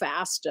money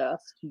faster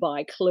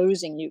by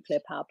closing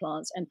nuclear power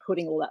plants and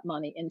putting all that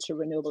money into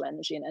renewable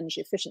energy and energy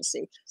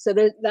efficiency. So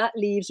that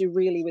leaves you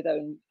really with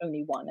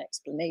only one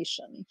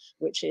explanation,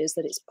 which is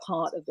that it's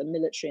part of the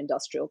military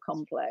industrial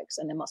complex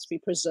and it must be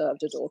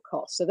preserved at all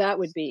costs. So that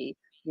would be,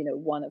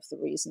 one of the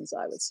reasons,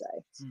 I would say.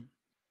 Mm.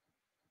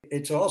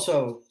 It's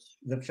also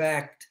the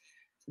fact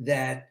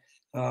that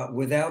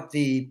without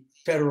the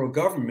federal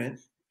government,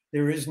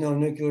 there is no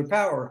nuclear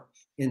power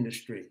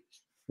industry.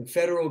 The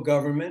federal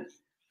government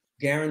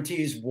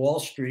guarantees Wall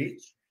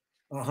Street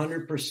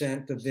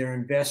 100% of their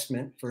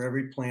investment for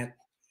every plant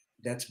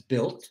that's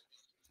built.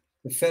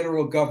 The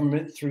federal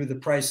government, through the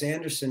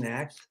Price-Anderson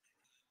Act,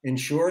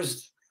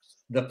 insures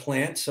the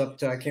plants up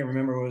to, I can't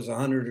remember, it was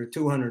 100 or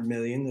 200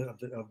 million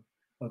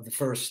of the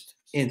first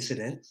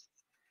incident.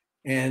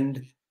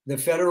 And the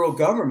federal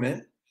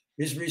government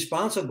is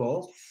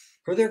responsible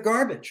for their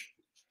garbage.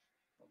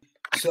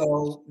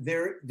 So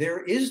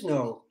there is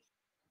no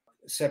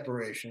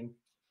separation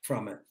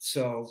from it.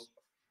 So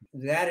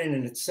that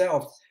in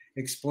itself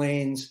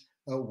explains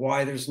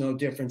why there's no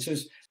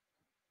differences.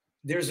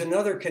 There's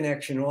another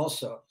connection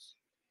also.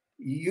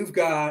 You've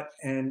got,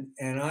 and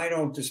I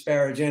don't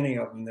disparage any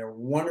of them, they're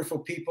wonderful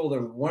people,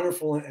 they're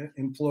wonderful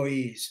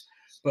employees,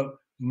 but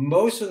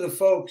most of the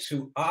folks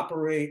who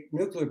operate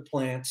nuclear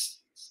plants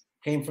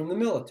came from the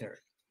military.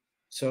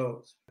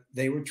 So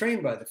they were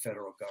trained by the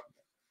federal government.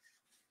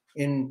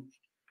 In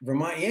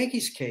Vermont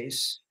Yankees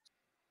case,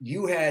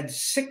 you had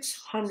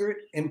 600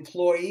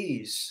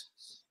 employees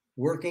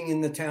working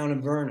in the town of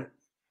Vernon.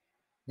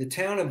 The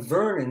town of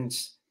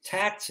Vernon's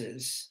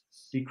taxes,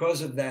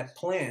 because of that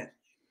plant,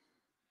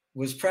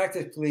 was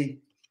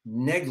practically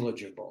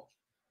negligible.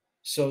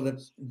 So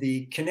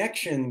the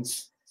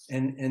connections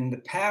and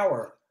the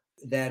power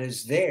that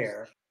is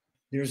there,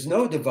 there's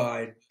no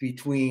divide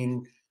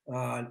between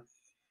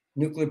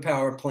nuclear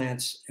power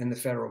plants and the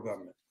federal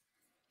government.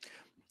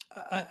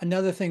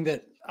 Another thing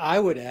that I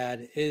would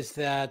add is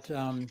that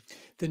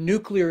the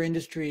nuclear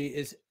industry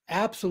is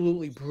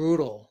absolutely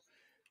brutal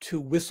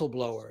to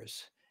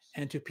whistleblowers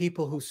and to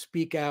people who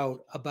speak out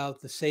about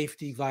the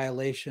safety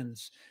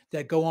violations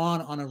that go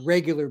on a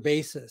regular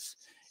basis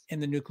in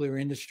the nuclear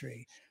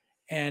industry.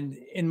 And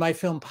in my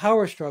film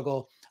Power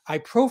Struggle, I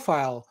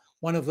profile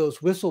one of those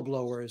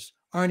whistleblowers,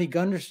 Arnie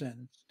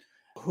Gunderson,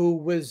 who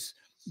was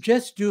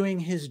just doing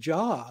his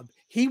job.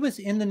 He was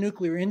in the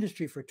nuclear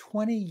industry for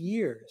 20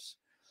 years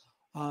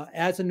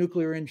as a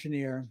nuclear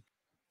engineer.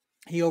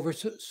 He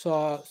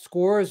oversaw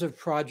scores of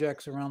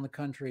projects around the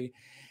country.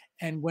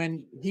 And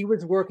when he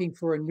was working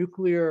for a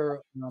nuclear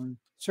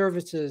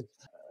services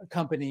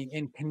company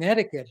in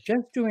Connecticut,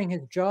 just doing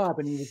his job,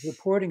 and he was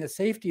reporting a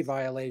safety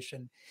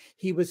violation,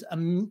 he was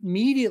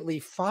immediately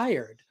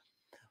fired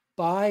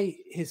by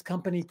his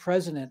company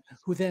president,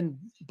 who then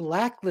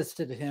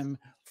blacklisted him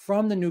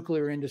from the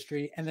nuclear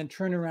industry and then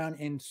turned around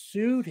and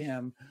sued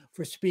him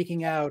for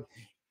speaking out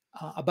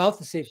about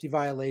the safety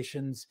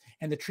violations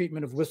and the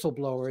treatment of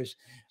whistleblowers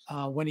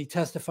when he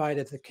testified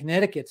at the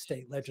Connecticut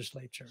state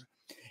legislature.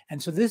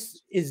 And so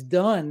this is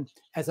done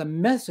as a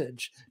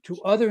message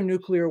to other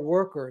nuclear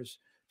workers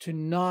to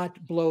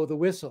not blow the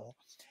whistle.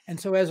 And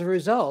so as a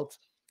result,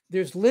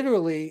 there's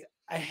literally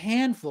a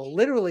handful,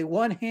 literally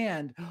one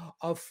hand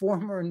of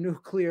former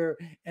nuclear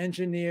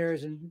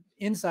engineers and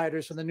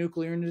insiders from the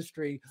nuclear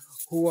industry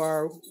who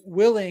are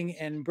willing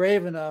and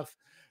brave enough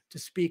to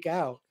speak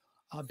out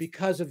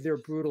because of their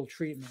brutal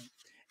treatment.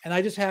 And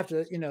I just have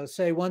to,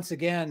 say once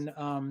again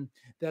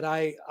that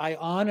I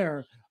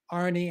honor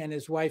Arnie and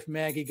his wife,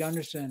 Maggie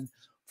Gunderson,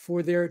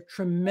 for their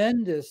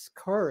tremendous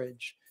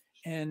courage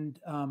and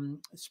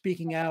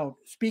speaking out,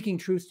 speaking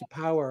truth to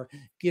power,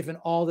 given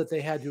all that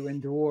they had to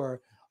endure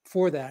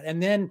for that.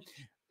 And then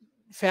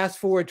fast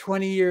forward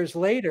 20 years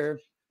later,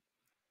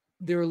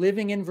 they're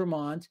living in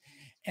Vermont,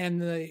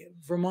 and the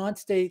Vermont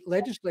state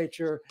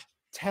legislature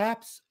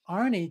taps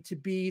Arnie to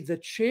be the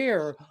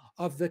chair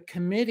of the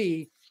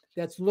committee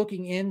that's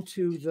looking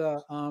into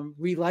the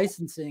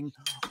relicensing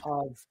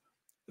of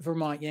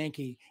Vermont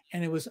Yankee.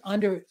 And it was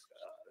under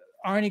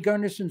Arnie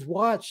Gunderson's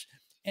watch.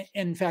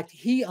 In fact,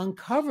 he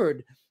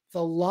uncovered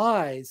the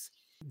lies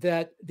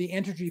that the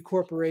Entergy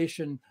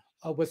Corporation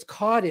was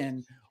caught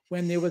in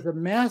when there was a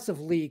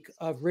massive leak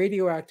of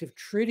radioactive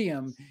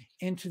tritium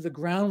into the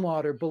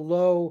groundwater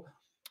below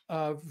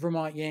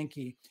Vermont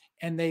Yankee.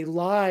 And they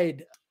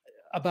lied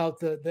about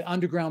the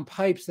underground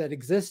pipes that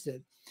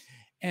existed.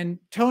 And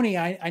Tony,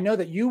 I know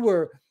that you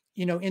were,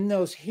 in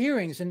those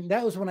hearings, and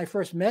that was when I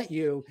first met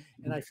you,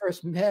 and I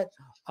first met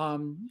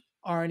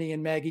Arnie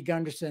and Maggie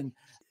Gunderson.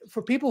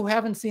 For people who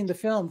haven't seen the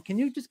film, can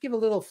you just give a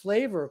little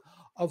flavor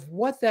of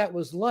what that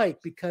was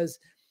like? Because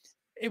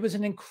it was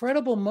an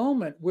incredible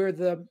moment where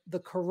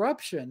the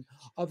corruption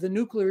of the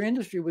nuclear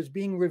industry was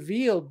being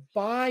revealed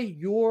by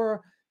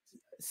your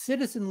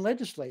citizen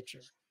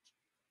legislature.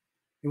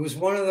 It was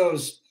one of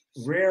those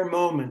rare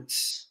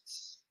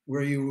moments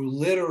where you were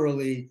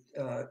literally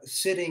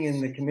sitting in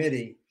the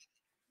committee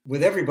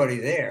with everybody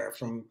there,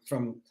 from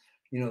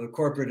the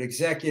corporate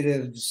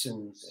executives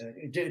and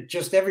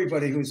just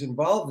everybody who's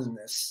involved in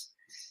this,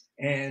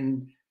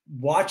 and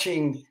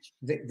watching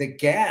the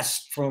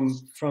gasp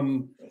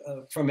from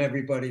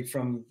everybody,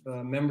 from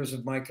members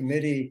of my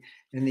committee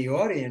in the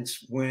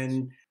audience,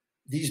 when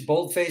these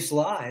bold-faced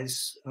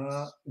lies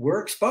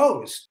were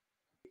exposed,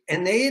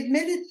 and they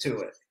admitted to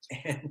it,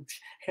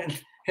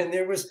 and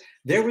there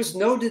was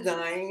no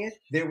denying it.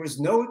 There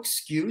was no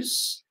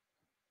excuse,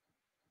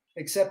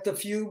 except a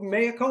few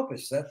mea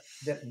culpas.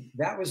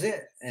 That was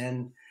it.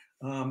 And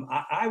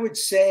I would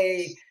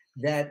say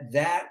that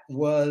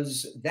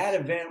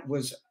event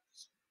was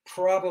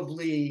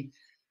probably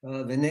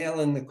the nail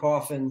in the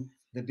coffin,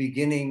 the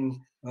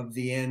beginning of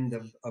the end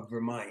of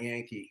Vermont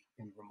Yankee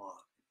in Vermont.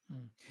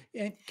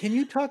 And can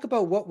you talk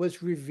about what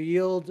was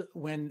revealed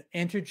when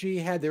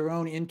Entergy had their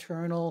own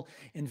internal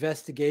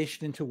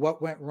investigation into what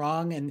went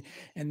wrong,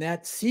 and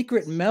that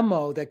secret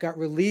memo that got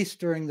released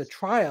during the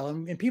trial?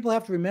 And people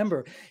have to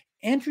remember,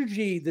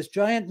 Entergy, this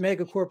giant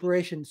mega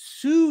corporation,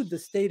 sued the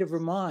state of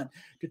Vermont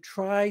to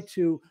try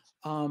to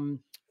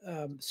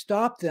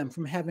stop them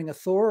from having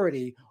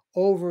authority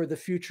over the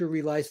future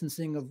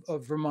relicensing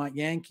of Vermont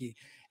Yankee.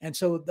 And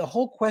so the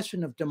whole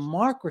question of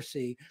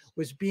democracy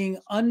was being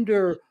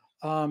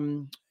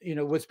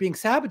was being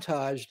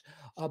sabotaged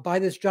by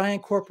this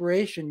giant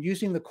corporation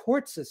using the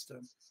court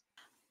system.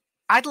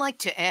 I'd like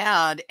to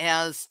add,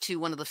 as to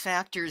one of the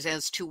factors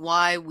as to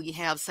why we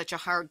have such a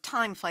hard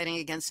time fighting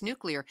against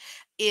nuclear,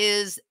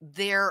 is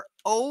their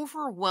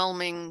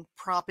overwhelming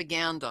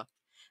propaganda.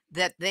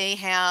 That they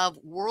have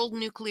World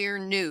Nuclear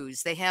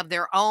News, they have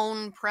their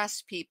own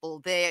press people.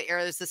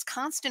 There's this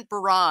constant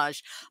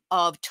barrage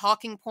of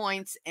talking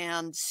points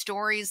and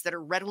stories that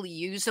are readily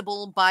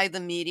usable by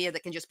the media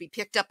that can just be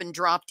picked up and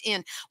dropped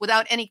in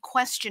without any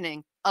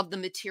questioning of the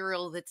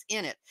material that's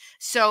in it.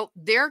 So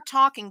their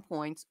talking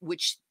points,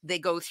 which they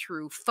go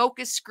through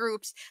focus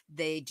groups,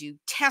 they do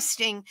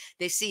testing,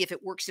 they see if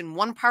it works in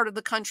one part of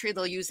the country,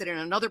 they'll use it in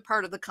another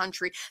part of the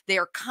country. They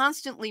are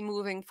constantly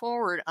moving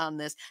forward on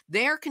this.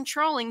 They're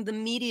controlling the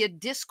media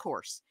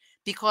discourse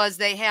because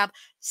they have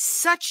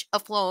such a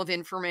flow of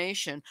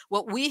information.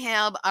 What we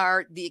have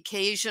are the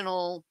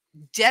occasional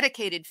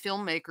dedicated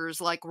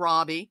filmmakers like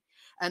Robbie,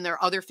 and there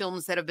are other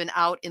films that have been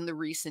out in the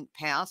recent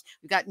past.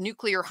 We've got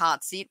Nuclear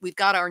Hot Seat. We've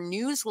got our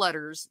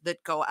newsletters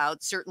that go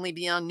out. Certainly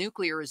Beyond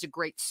Nuclear is a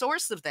great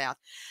source of that.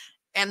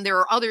 And there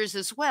are others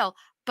as well.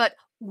 But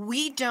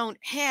we don't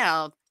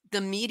have the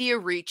media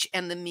reach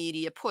and the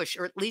media push,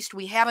 or at least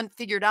we haven't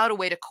figured out a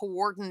way to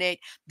coordinate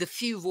the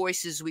few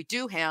voices we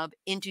do have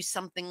into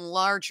something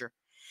larger.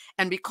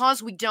 And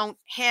because we don't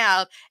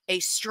have a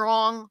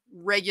strong,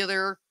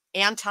 regular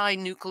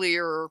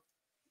anti-nuclear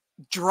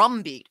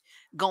drumbeat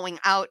going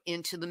out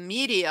into the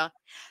media,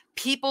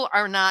 people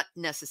are not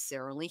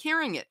necessarily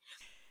hearing it.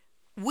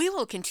 We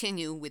will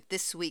continue with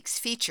this week's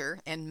feature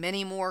and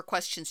many more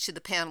questions to the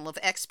panel of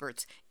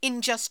experts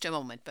in just a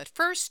moment. But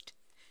first,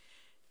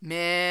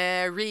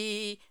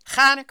 Merry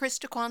Chana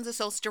Krista Kwanzaa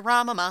Solstice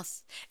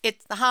Ramamas.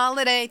 It's the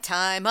holiday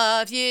time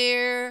of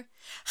year.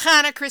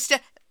 Chana Krista.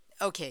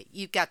 Okay,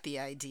 you've got the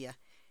idea.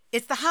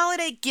 It's the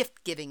holiday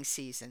gift-giving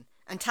season,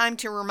 and time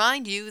to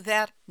remind you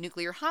that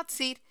Nuclear Hot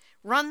Seat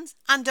runs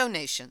on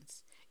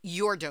donations,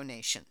 your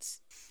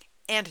donations.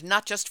 And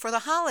not just for the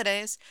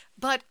holidays,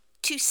 but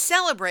to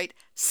celebrate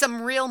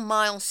some real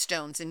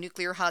milestones in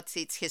Nuclear Hot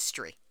Seat's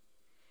history.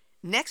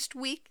 Next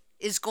week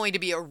is going to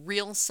be a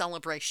real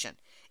celebration.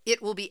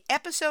 It will be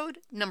episode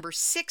number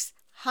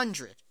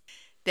 600.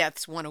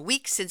 That's 1 a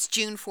week since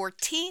June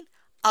 14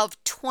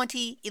 of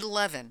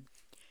 2011.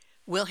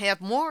 We'll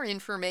have more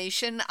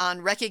information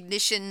on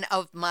recognition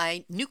of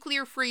my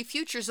Nuclear Free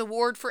Futures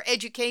Award for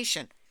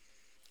Education.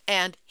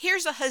 And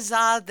here's a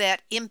huzzah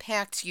that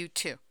impacts you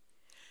too.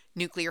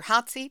 Nuclear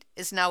Hot Seat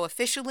is now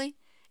officially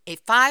a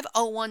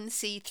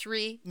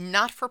 501c3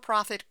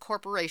 not-for-profit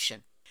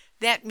corporation.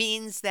 That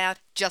means that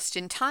just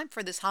in time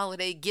for this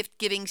holiday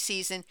gift-giving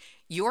season,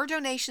 your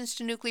donations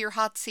to Nuclear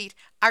Hot Seat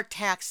are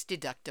tax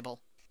deductible.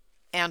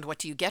 And what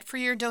do you get for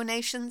your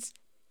donations?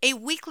 A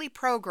weekly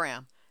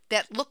program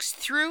that looks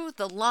through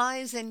the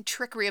lies and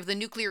trickery of the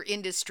nuclear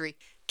industry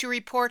to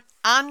report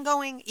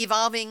ongoing,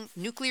 evolving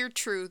nuclear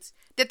truths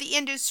that the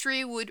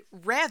industry would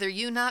rather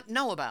you not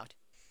know about.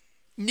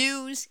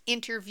 News,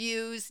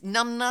 interviews,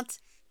 numbnuts,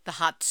 the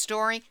hot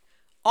story,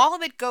 all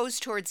of it goes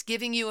towards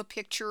giving you a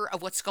picture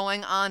of what's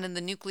going on in the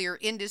nuclear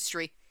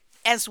industry,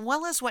 as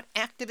well as what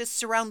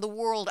activists around the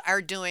world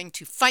are doing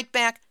to fight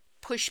back,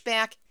 push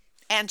back,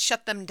 and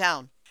shut them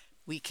down.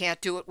 We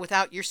can't do it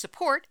without your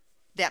support.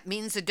 That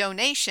means a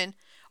donation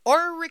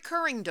or a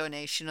recurring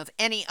donation of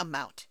any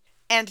amount.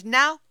 And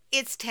now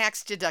it's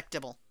tax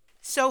deductible.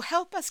 So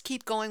help us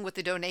keep going with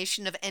a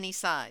donation of any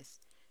size.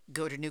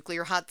 Go to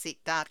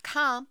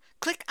nuclearhotseat.com,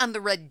 click on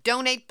the red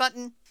donate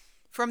button.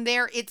 From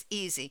there, it's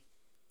easy.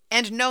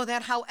 And know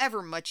that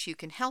however much you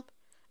can help,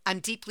 I'm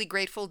deeply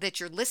grateful that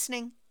you're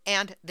listening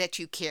and that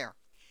you care.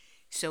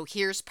 So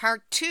here's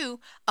part 2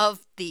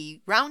 of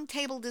the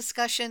roundtable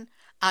discussion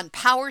on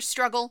power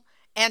struggle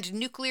and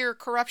nuclear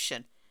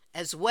corruption,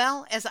 as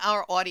well as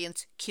our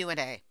audience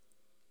Q&A.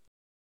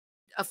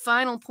 A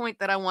final point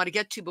that I want to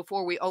get to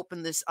before we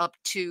open this up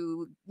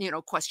to,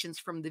 questions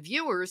from the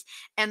viewers,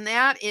 and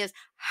that is,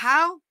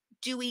 how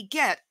do we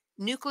get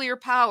nuclear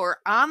power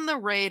on the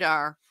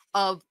radar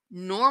of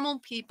normal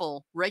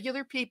people,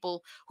 regular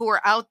people who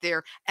are out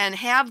there, and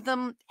help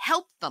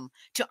them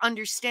to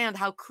understand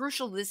how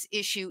crucial this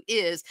issue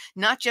is,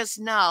 not just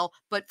now,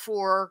 but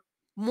for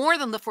more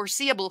than the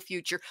foreseeable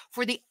future,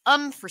 for the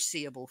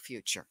unforeseeable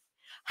future.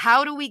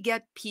 How do we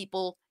get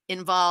people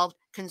involved,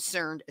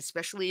 concerned,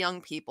 especially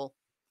young people,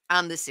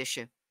 on this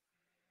issue?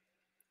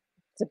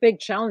 It's a big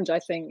challenge, I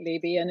think,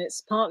 Libby, and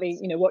it's partly,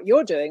 what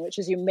you're doing, which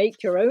is you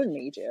make your own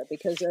media,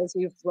 because as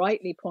you've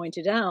rightly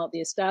pointed out,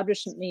 the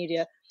establishment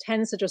media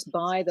tends to just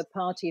buy the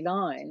party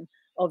line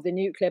of the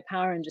nuclear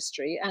power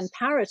industry and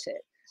parrot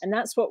it. And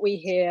that's what we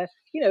hear,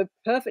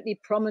 perfectly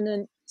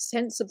prominent,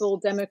 sensible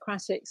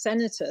Democratic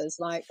senators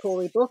like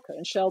Cory Booker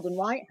and Sheldon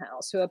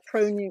Whitehouse, who are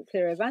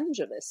pro-nuclear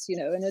evangelists,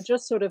 and are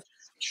just sort of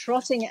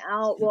trotting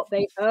out what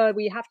they heard.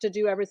 We have to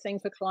do everything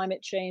for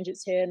climate change.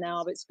 It's here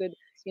now. It's good.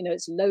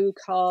 It's low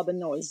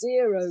carbon or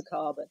zero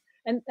carbon.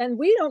 And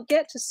we don't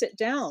get to sit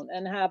down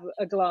and have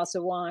a glass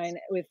of wine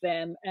with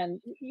them. And,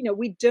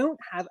 we don't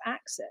have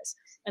access.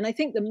 And I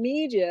think the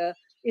media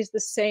is the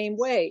same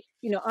way.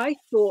 I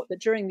thought that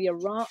during the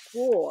Iraq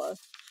War,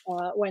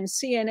 when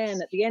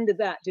CNN at the end of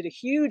that did a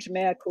huge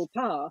mea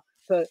culpa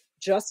for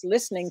just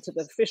listening to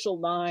the official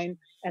line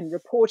and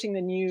reporting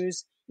the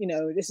news,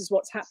 this is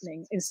what's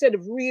happening, instead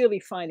of really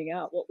finding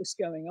out what was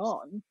going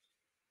on,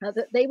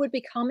 that they would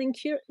become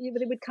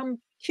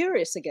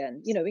curious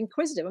again,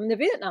 inquisitive. I mean, the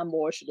Vietnam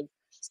War should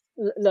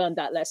have learned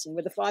that lesson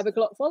with the 5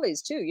 o'clock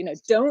follies too.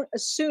 Don't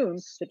assume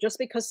that just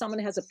because someone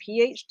has a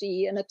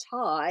PhD and a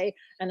tie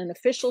and an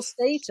official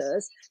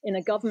status in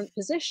a government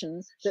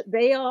position that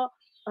they are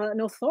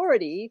an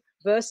authority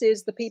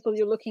versus the people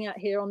you're looking at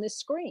here on this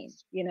screen,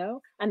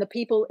 and the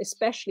people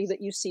especially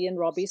that you see in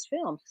Robbie's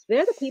film.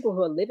 They're the people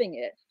who are living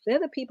it. They're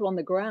the people on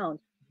the ground.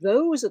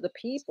 Those are the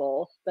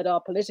people that our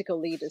political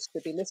leaders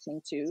should be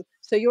listening to.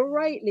 So you're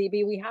right,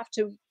 Libby, we have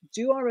to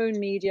do our own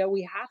media.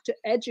 We have to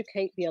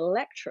educate the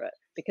electorate,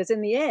 because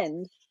in the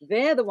end,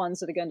 they're the ones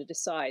that are going to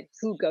decide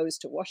who goes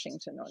to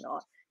Washington or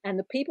not. And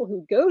the people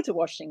who go to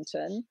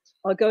Washington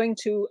are going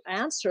to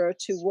answer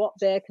to what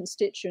their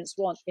constituents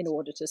want in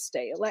order to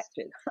stay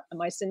elected.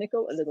 Am I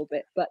cynical? A little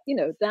bit, but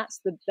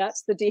that's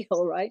the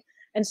deal, right?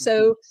 And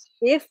so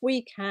if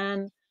we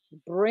can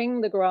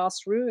bring the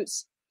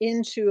grassroots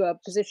into a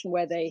position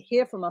where they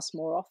hear from us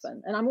more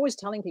often, and I'm always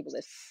telling people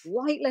this,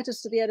 write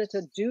letters to the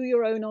editor, do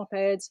your own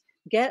op-eds,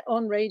 get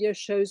on radio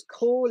shows,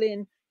 call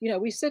in.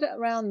 We sit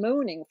around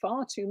moaning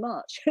far too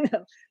much.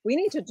 We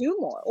need to do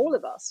more, all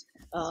of us,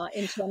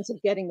 in terms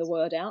of getting the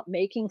word out,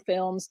 making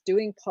films,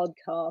 doing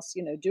podcasts,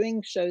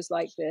 doing shows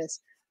like this,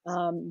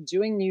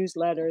 doing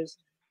newsletters,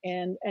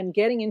 and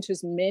getting into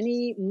as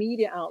many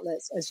media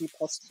outlets as you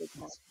possibly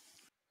can.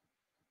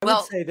 I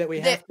would say that we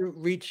have to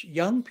reach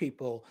young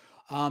people,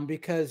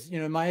 because,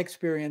 in my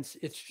experience,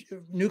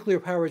 nuclear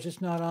power is just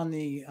not on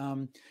the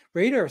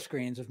radar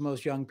screens of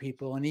most young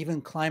people and even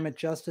climate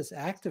justice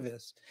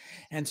activists.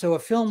 And so a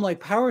film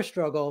like Power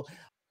Struggle,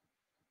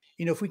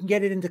 if we can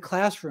get it into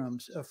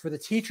classrooms for the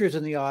teachers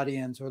in the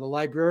audience or the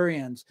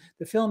librarians,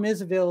 the film is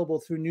available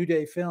through New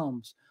Day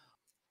Films.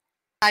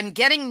 I'm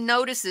getting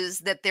notices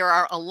that there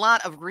are a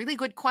lot of really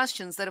good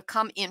questions that have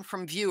come in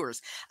from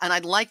viewers, and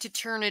I'd like to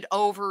turn it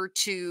over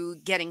to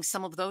getting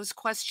some of those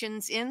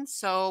questions in.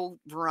 So,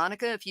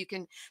 Veronica, if you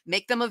can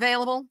make them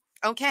available.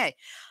 Okay.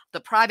 The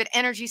private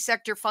energy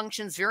sector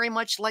functions very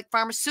much like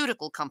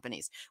pharmaceutical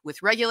companies,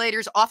 with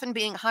regulators often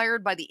being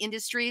hired by the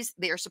industries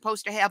they are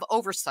supposed to have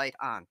oversight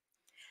on.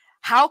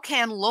 How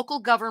can local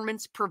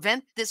governments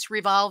prevent this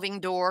revolving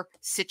door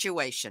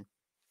situation?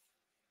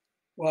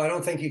 Well, I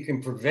don't think you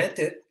can prevent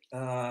it.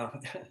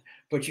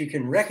 But you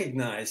can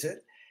recognize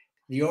it.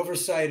 The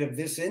oversight of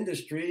this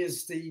industry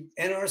is the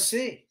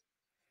NRC.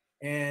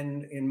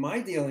 And in my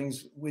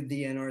dealings with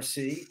the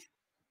NRC,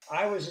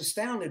 I was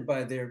astounded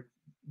by their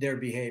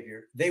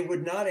behavior. They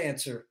would not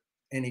answer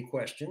any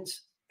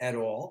questions at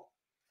all.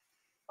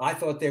 I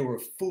thought they were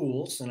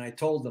fools, and I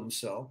told them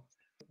so.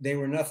 They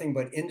were nothing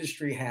but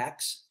industry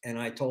hacks, and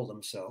I told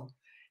them so.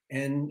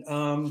 And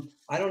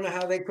I don't know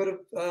how they could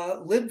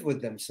have lived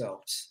with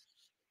themselves.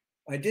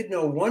 I did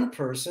know one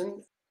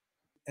person,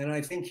 and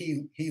I think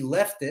he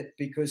left it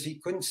because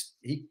he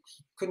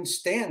couldn't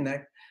stand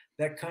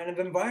that kind of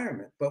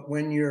environment. But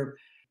when you're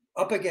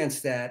up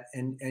against that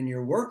and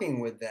you're working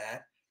with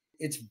that,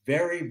 it's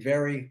very,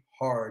 very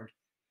hard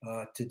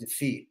to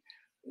defeat.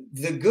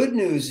 The good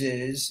news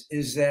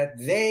is that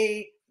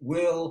they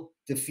will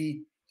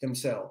defeat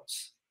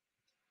themselves,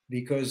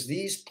 because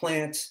these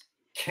plants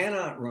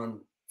cannot run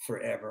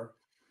forever.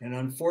 And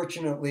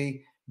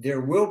unfortunately,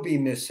 there will be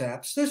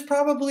mishaps. There's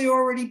probably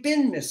already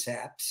been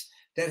mishaps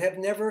that have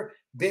never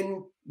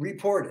been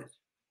reported.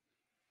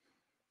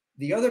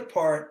 The other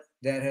part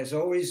that has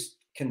always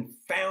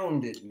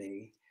confounded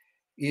me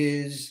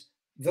is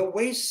the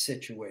waste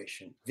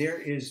situation. There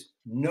is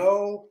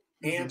no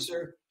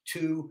answer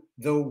to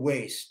the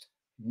waste,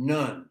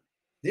 none.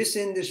 This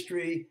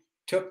industry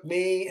took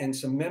me and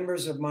some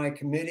members of my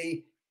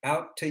committee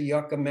out to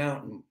Yucca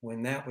Mountain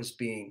when that was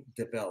being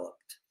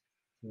developed.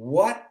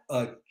 What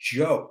a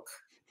joke.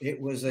 It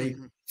was a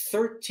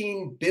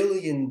 $13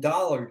 billion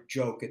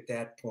joke at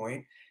that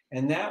point,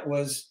 and that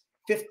was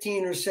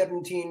 15 or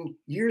 17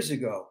 years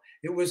ago.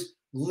 It was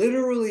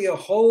literally a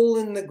hole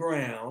in the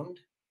ground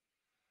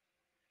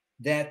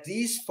that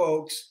these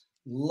folks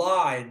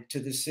lied to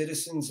the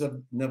citizens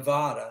of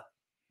Nevada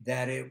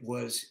that it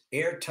was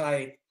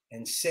airtight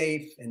and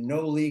safe and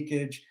no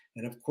leakage.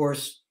 And of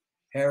course,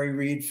 Senator Harry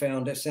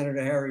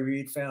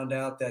Reid found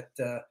out that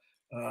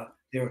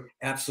there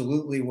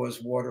absolutely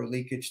was water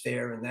leakage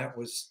there, and that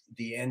was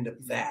the end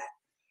of that.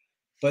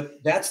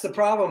 But that's the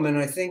problem, and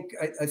I think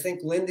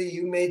Linda,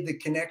 you made the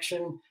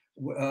connection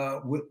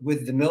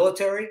with the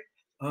military,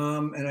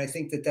 and I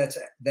think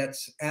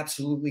that's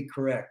absolutely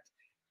correct.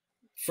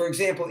 For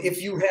example,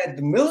 if you had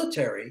the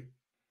military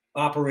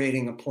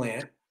operating a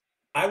plant,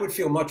 I would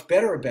feel much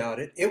better about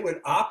it. It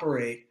would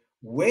operate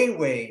way,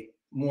 way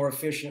more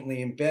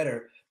efficiently and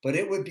better, but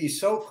it would be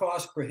so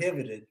cost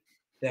prohibitive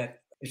that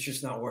it's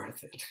just not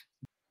worth it.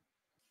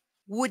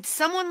 Would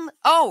someone,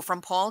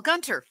 from Paul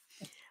Gunter,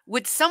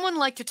 would someone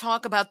like to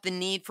talk about the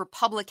need for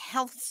public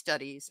health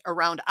studies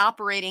around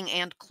operating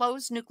and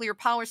closed nuclear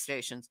power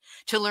stations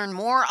to learn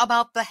more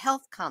about the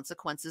health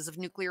consequences of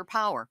nuclear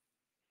power?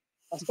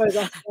 I suppose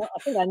I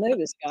think I know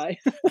this guy.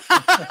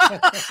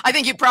 I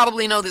think you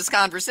probably know this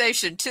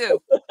conversation too.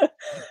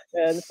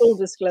 The full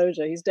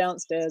disclosure, he's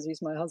downstairs,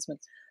 he's my husband.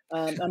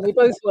 And we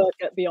both work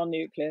at Beyond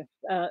Nuclear.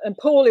 And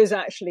Paul is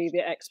actually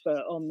the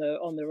expert on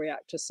the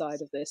reactor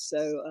side of this.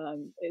 So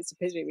it's a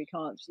pity we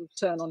can't sort of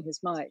turn on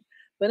his mic.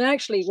 But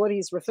actually what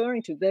he's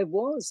referring to, there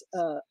was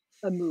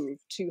a move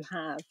to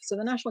have. So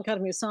the National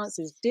Academy of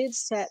Sciences did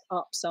set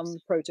up some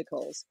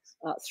protocols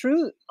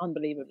through,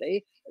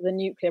 unbelievably, the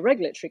Nuclear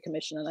Regulatory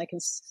Commission. And I can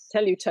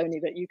tell you, Tony,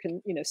 that you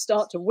can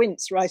start to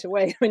wince right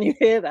away when you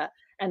hear that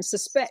and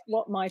suspect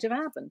what might have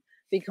happened.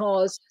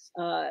 Because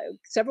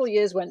several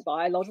years went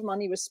by, a lot of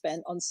money was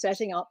spent on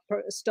setting up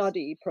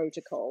study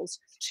protocols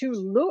to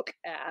look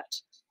at,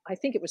 I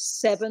think it was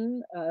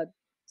 7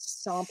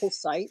 sample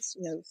sites,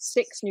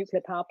 6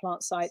 nuclear power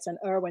plant sites and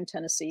Erwin,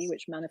 Tennessee,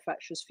 which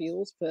manufactures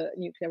fuels for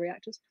nuclear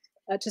reactors,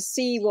 to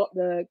see what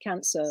the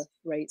cancer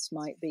rates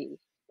might be.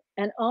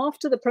 And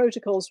after the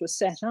protocols were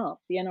set up,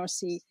 the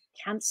NRC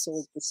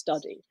canceled the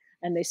study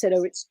and they said,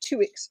 it's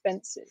too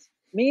expensive.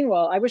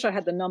 Meanwhile, I wish I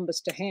had the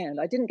numbers to hand.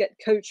 I didn't get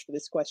coached for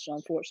this question,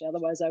 unfortunately,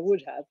 otherwise I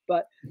would have.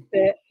 But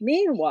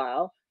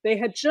meanwhile, they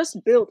had just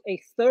built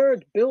a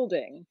 3rd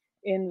building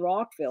in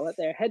Rockville at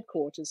their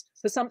headquarters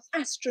for some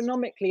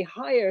astronomically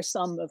higher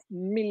sum of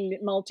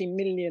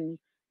multi-million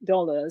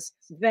dollars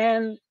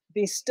than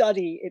the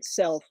study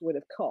itself would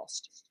have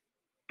cost.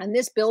 And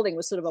this building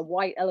was sort of a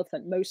white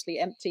elephant, mostly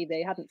empty.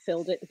 They hadn't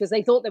filled it because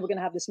they thought they were going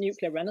to have this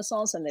nuclear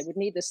renaissance and they would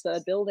need this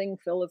 3rd building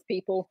full of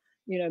people,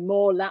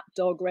 more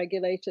lapdog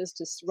regulators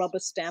to rubber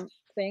stamp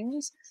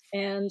things.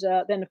 And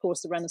then, of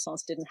course, the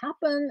renaissance didn't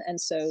happen. And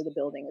so the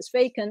building is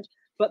vacant,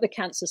 but the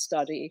cancer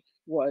study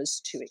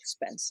was too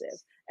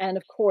expensive. And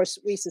of course,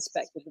 we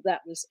suspected that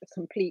that was a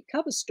complete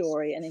cover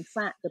story. And in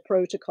fact, the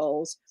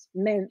protocols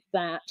meant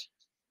that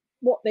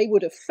what they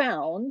would have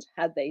found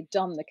had they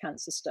done the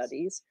cancer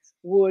studies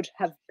would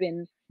have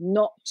been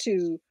not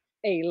to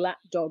a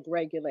lapdog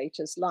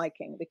regulator's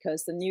liking,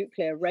 because the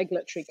Nuclear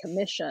Regulatory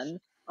Commission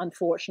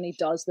unfortunately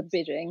does the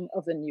bidding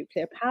of the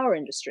nuclear power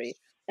industry.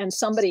 And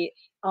somebody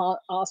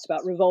asked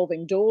about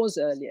revolving doors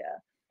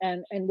earlier.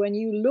 And when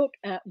you look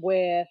at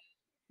where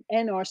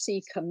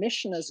NRC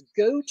commissioners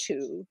go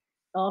to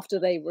after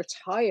they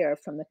retire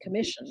from the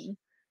commission,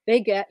 they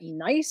get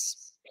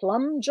nice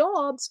plum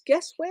jobs.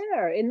 Guess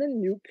where? In the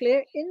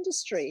nuclear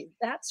industry.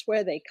 That's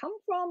where they come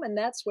from and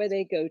that's where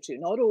they go to.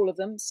 Not all of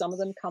them. Some of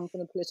them come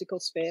from the political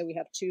sphere. We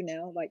have 2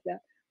 now like that.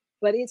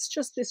 But it's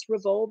just this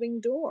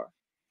revolving door.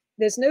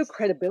 There's no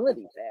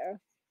credibility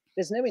there.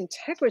 There's no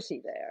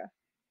integrity there.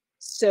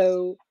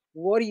 So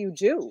what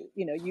do?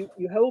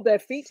 You hold their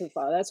feet to the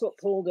fire. That's what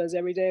Paul does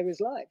every day of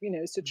his life,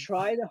 is to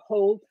try to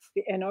hold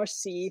the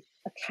NRC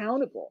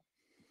accountable.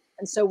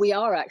 And so we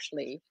are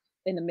actually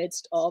in the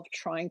midst of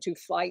trying to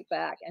fight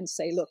back and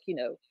say, look,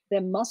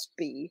 there must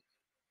be,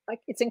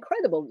 it's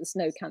incredible there's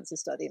no cancer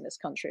study in this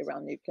country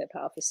around nuclear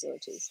power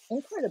facilities.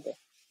 Incredible.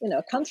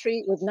 A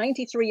country with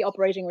 93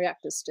 operating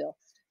reactors still.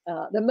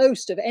 the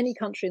most of any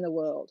country in the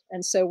world.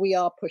 And so we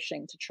are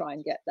pushing to try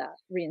and get that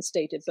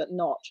reinstated, but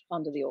not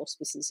under the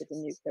auspices of the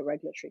Nuclear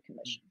Regulatory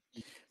Commission.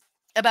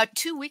 About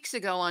 2 weeks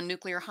ago on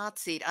Nuclear Hot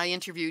Seat, I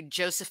interviewed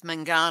Joseph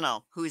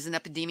Mangano, who is an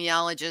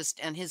epidemiologist,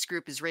 and his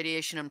group is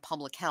Radiation and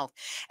Public Health.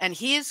 And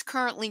he is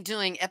currently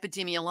doing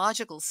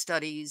epidemiological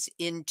studies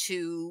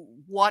into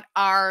what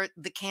are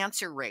the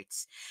cancer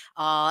rates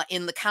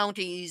in the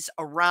counties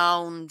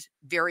around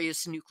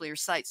various nuclear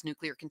sites,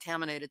 nuclear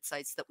contaminated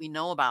sites that we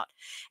know about.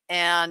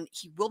 And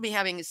he will be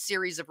having a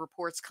series of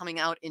reports coming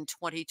out in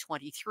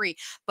 2023.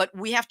 But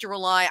we have to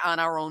rely on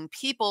our own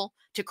people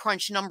to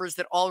crunch numbers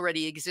that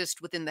already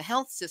exist within the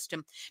health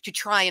system to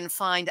try and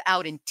find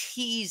out and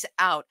tease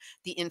out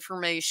the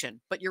information.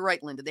 But you're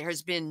right, Linda, there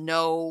has been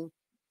no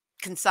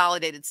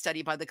consolidated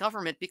study by the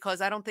government because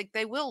I don't think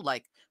they will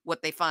like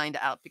what they find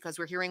out, because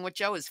we're hearing what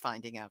Joe is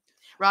finding out.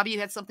 Robbie, you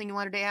had something you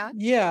wanted to add?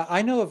 Yeah,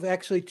 I know of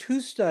actually 2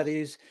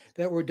 studies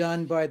that were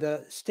done by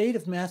the state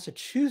of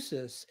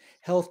Massachusetts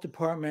Health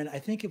Department. I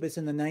think it was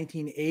in the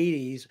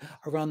 1980s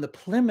around the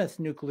Plymouth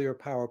nuclear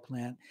power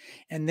plant.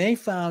 And they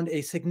found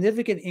a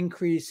significant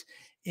increase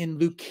in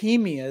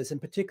leukemias, in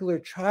particular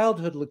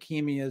childhood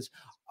leukemias,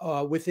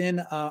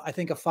 within, I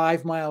think, a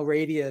 5-mile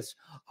radius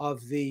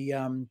of the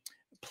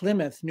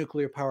Plymouth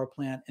nuclear power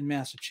plant in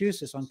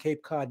Massachusetts on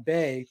Cape Cod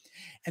Bay.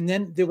 And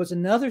then there was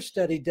another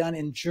study done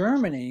in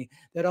Germany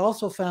that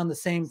also found the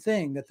same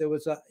thing, that there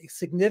was a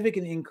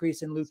significant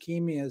increase in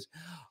leukemias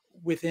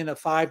within a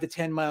 5 to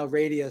 10 mile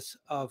radius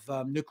of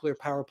nuclear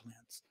power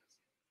plants.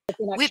 There's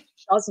been actually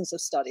dozens of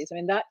studies. I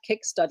mean, that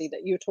kick study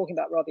that you were talking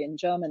about, Robbie, in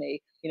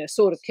Germany,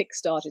 sort of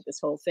kick-started this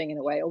whole thing in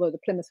a way, although the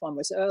Plymouth one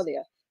was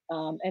earlier.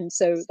 And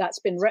so that's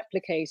been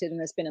replicated, and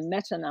there's been a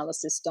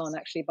meta-analysis done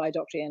actually by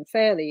Dr. Ian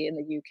Fairley in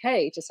the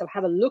UK to sort of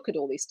have a look at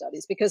all these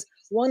studies, because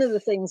one of the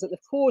things that, of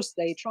course,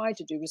 they tried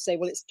to do was say,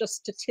 well, it's just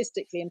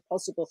statistically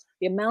impossible.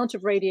 The amount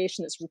of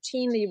radiation that's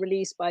routinely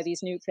released by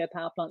these nuclear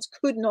power plants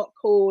could not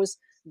cause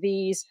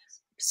these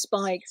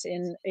spikes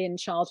in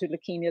childhood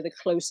leukemia the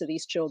closer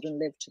these children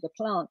live to the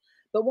plant.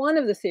 But one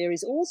of the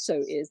theories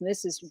also is, and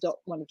this is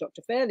one of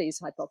Dr. Fairley's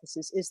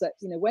hypotheses, is that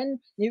when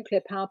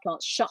nuclear power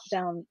plants shut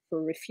down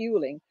for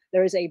refueling,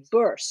 there is a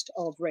burst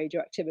of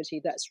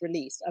radioactivity that's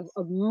released,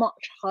 a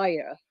much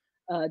higher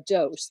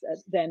dose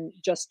than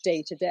just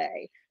day to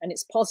day. And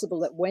it's possible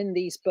that when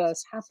these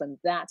bursts happen,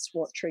 that's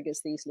what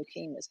triggers these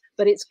leukemias.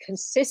 But it's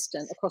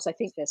consistent across, I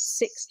think there's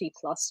 60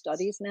 plus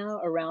studies now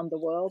around the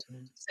world.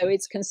 So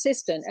it's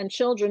consistent, and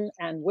children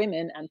and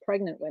women and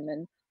pregnant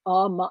women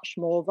are much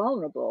more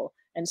vulnerable.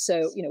 And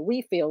so,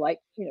 we feel like,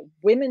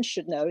 women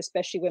should know,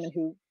 especially women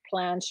who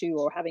plan to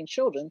or having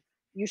children,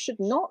 you should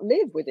not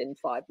live within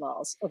 5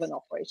 miles of an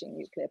operating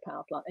nuclear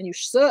power plant. And you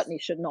certainly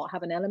should not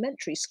have an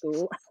elementary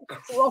school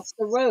across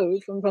the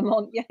road from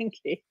Vermont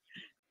Yankee.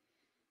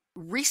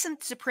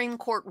 Recent Supreme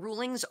Court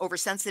rulings over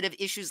sensitive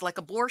issues like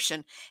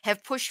abortion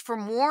have pushed for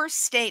more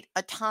state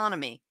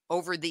autonomy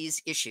over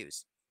these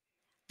issues.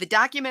 The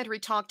documentary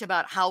talked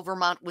about how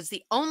Vermont was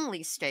the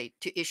only state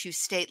to issue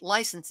state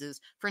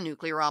licenses for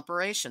nuclear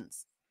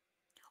operations.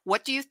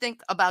 What do you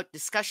think about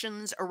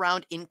discussions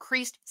around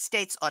increased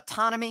states'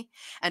 autonomy,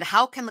 and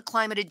how can the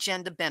climate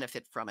agenda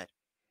benefit from it?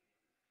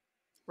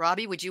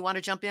 Robbie, would you want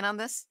to jump in on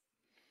this?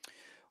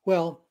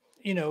 Well,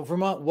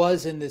 Vermont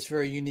was in this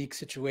very unique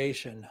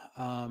situation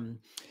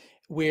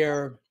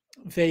where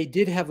they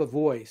did have a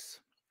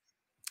voice.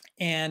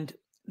 And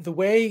the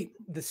way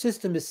the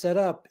system is set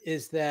up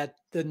is that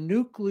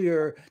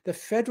the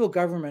federal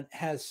government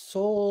has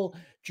sole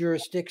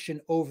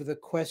jurisdiction over the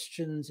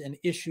questions and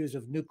issues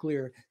of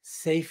nuclear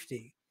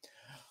safety.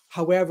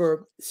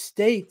 However,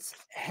 states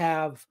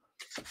have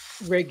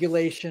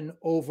regulation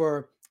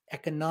over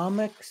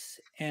economics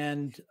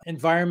and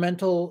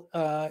environmental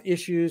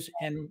issues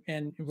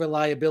and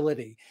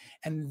reliability.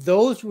 And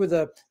those were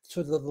the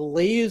sort of the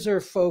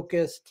laser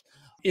focused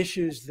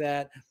issues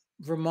that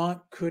Vermont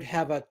could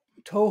have a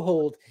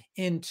toehold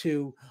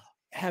into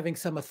having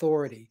some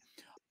authority.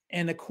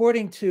 And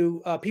according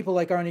to people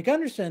like Arnie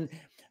Gundersen,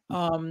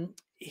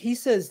 he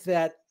says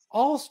that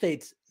all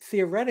states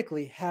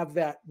theoretically have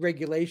that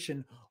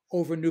regulation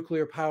over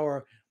nuclear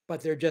power,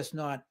 but they're just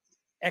not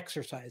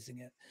exercising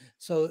it.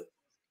 So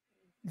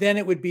then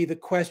it would be the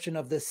question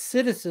of the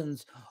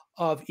citizens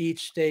of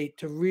each state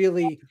to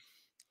really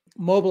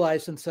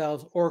mobilize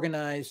themselves,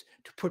 organize,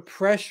 to put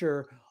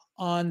pressure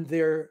on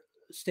their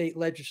state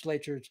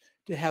legislatures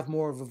to have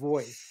more of a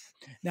voice.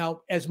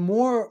 Now, as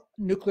more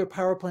nuclear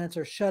power plants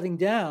are shutting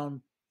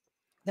down,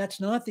 that's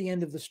not the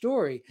end of the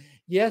story.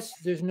 Yes,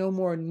 there's no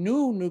more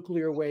new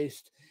nuclear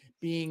waste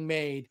being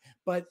made,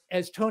 but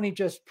as Tony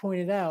just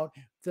pointed out,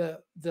 the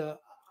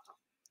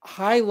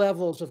high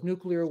levels of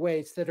nuclear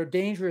waste that are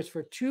dangerous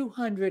for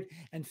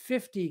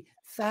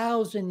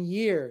 250,000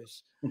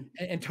 years.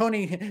 And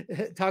Tony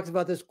talks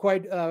about this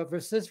quite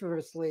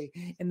vociferously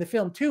in the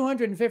film.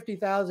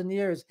 250,000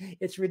 years.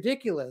 It's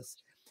ridiculous.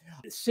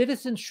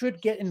 Citizens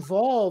should get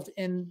involved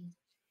in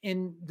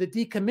the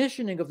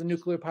decommissioning of the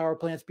nuclear power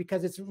plants,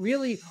 because it's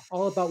really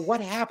all about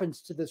what happens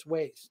to this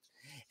waste.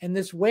 And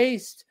this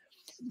waste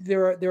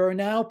there are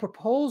now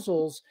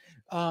proposals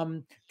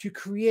to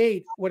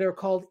create what are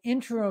called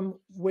interim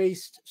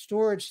waste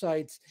storage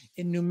sites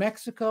in New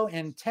Mexico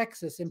and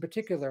Texas in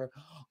particular,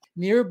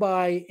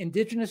 nearby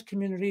indigenous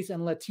communities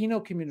and Latino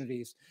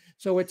communities.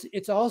 So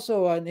it's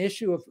also an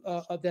issue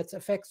of that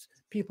affects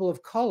people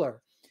of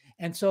color.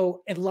 And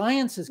so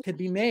alliances could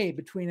be made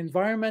between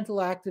environmental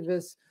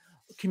activists,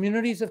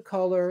 communities of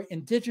color,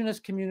 indigenous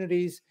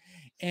communities,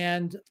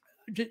 and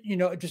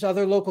just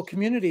other local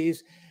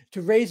communities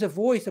to raise a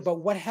voice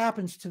about what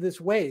happens to this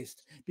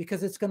waste,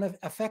 because it's going to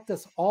affect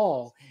us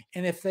all.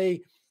 And if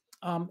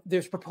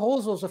there's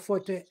proposals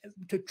afoot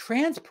to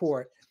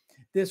transport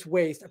this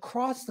waste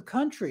across the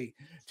country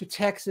to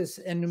Texas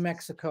and New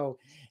Mexico,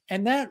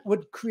 and that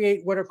would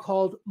create what are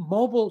called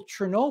mobile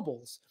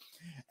Chernobyls.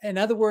 In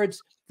other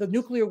words, the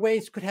nuclear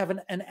waste could have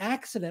an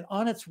accident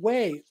on its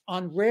way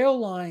on rail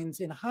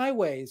lines and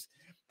highways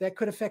that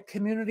could affect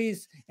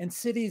communities and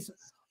cities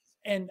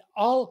and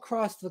all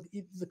across the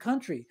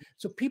country.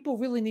 So people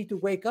really need to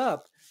wake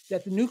up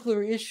that the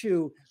nuclear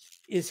issue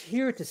is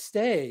here to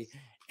stay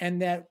and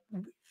that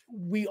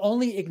we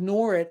only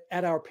ignore it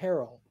at our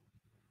peril.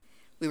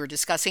 We were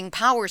discussing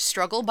Power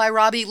Struggle by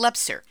Robbie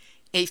Lepser,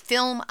 a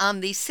film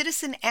on the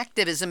citizen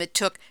activism it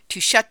took to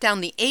shut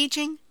down the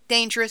aging,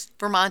 dangerous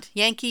Vermont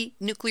Yankee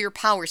nuclear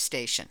power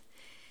station.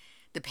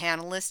 The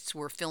panelists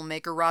were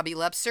filmmaker Robbie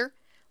Lepser,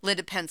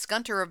 Linda Pence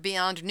Gunter of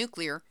Beyond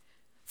Nuclear,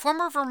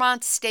 former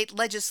Vermont state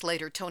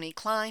legislator Tony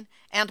Klein,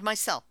 and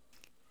myself.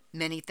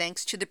 Many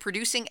thanks to the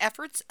producing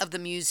efforts of the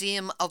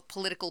Museum of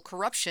Political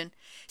Corruption,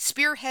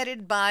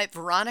 spearheaded by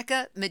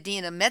Veronica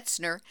Medina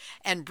Metzner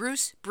and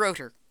Bruce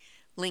Broder.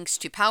 Links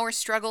to Power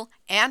Struggle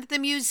and the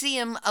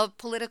Museum of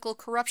Political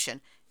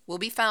Corruption will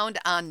be found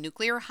on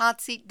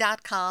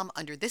nuclearhotseat.com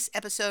under this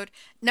episode,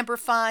 number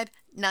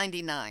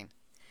 599.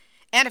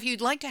 And if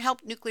you'd like to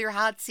help Nuclear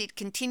Hot Seat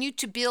continue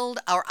to build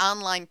our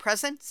online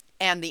presence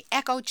and the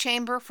echo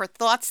chamber for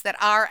thoughts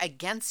that are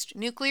against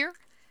nuclear,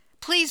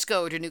 please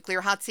go to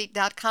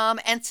nuclearhotseat.com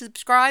and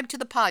subscribe to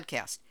the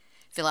podcast.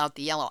 Fill out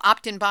the yellow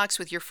opt-in box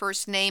with your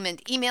first name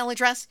and email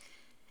address.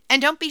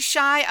 And don't be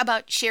shy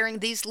about sharing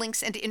these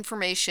links and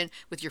information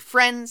with your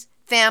friends,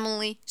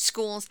 family,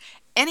 schools,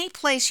 any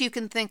place you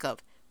can think of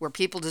where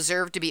people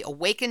deserve to be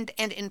awakened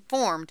and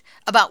informed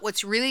about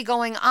what's really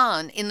going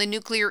on in the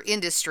nuclear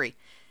industry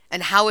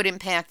and how it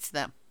impacts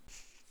them.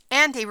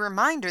 And a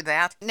reminder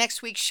that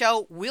next week's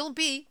show will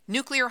be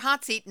Nuclear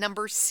Hot Seat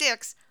number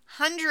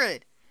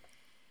 600.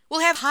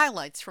 We'll have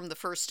highlights from the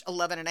first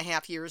 11 and a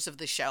half years of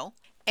the show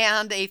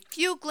and a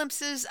few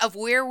glimpses of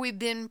where we've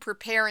been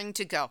preparing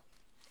to go,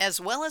 as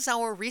well as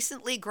our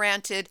recently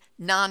granted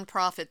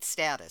nonprofit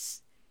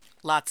status.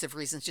 Lots of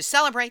reasons to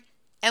celebrate,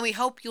 and we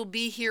hope you'll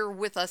be here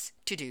with us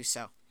to do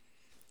so.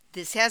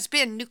 This has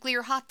been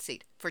Nuclear Hot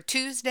Seat for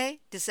Tuesday,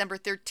 December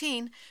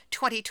 13,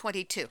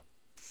 2022.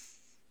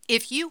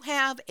 If you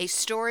have a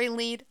story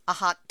lead, a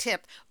hot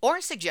tip, or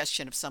a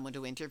suggestion of someone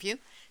to interview,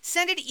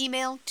 send an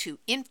email to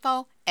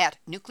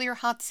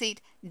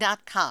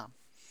info@nuclearhotseat.com.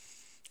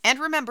 And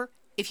remember,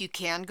 if you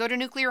can go to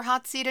Nuclear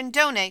Hot Seat and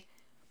donate,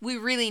 we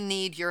really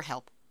need your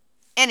help.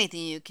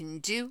 Anything you can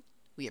do,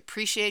 we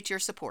appreciate your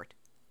support.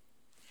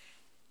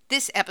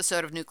 This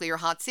episode of Nuclear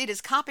Hot Seat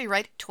is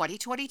copyright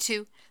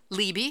 2022,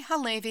 Libby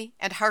Halevi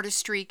and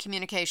Hardestry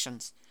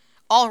Communications.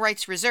 All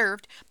rights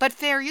reserved, but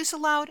fair use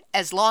allowed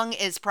as long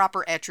as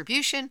proper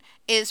attribution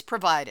is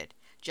provided.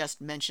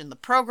 Just mention the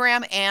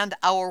program and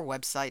our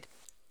website.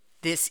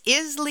 This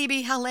is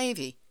Libby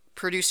Halevi,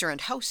 producer and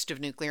host of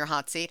Nuclear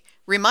Hot Seat,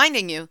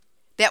 reminding you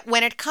that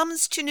when it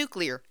comes to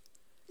nuclear,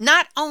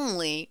 not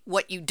only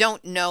what you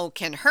don't know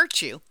can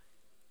hurt you,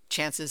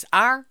 chances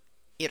are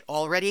it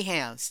already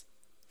has.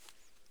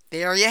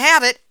 There you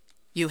have it.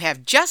 You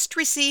have just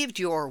received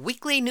your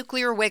weekly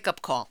nuclear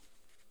wake-up call.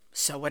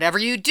 So whatever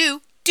you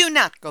do, do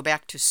not go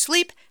back to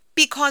sleep,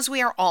 because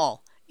we are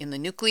all in the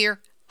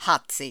Nuclear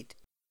Hot Seat.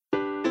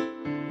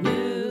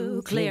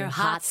 Nuclear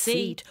hot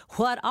seat.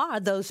 What are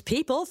those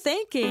people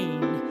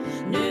thinking?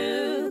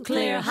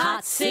 Nuclear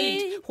hot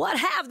seat. What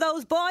have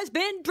those boys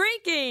been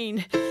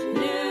drinking?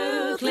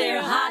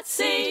 Nuclear hot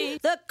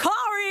seat. The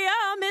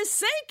corium is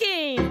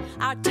sinking.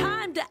 Our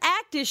time to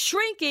act is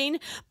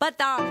shrinking,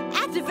 but our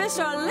activists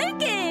are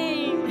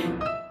linking.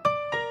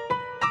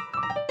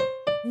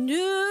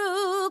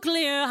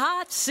 Nuclear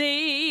hot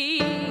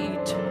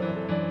seat.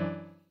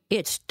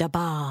 It's the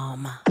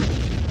bomb.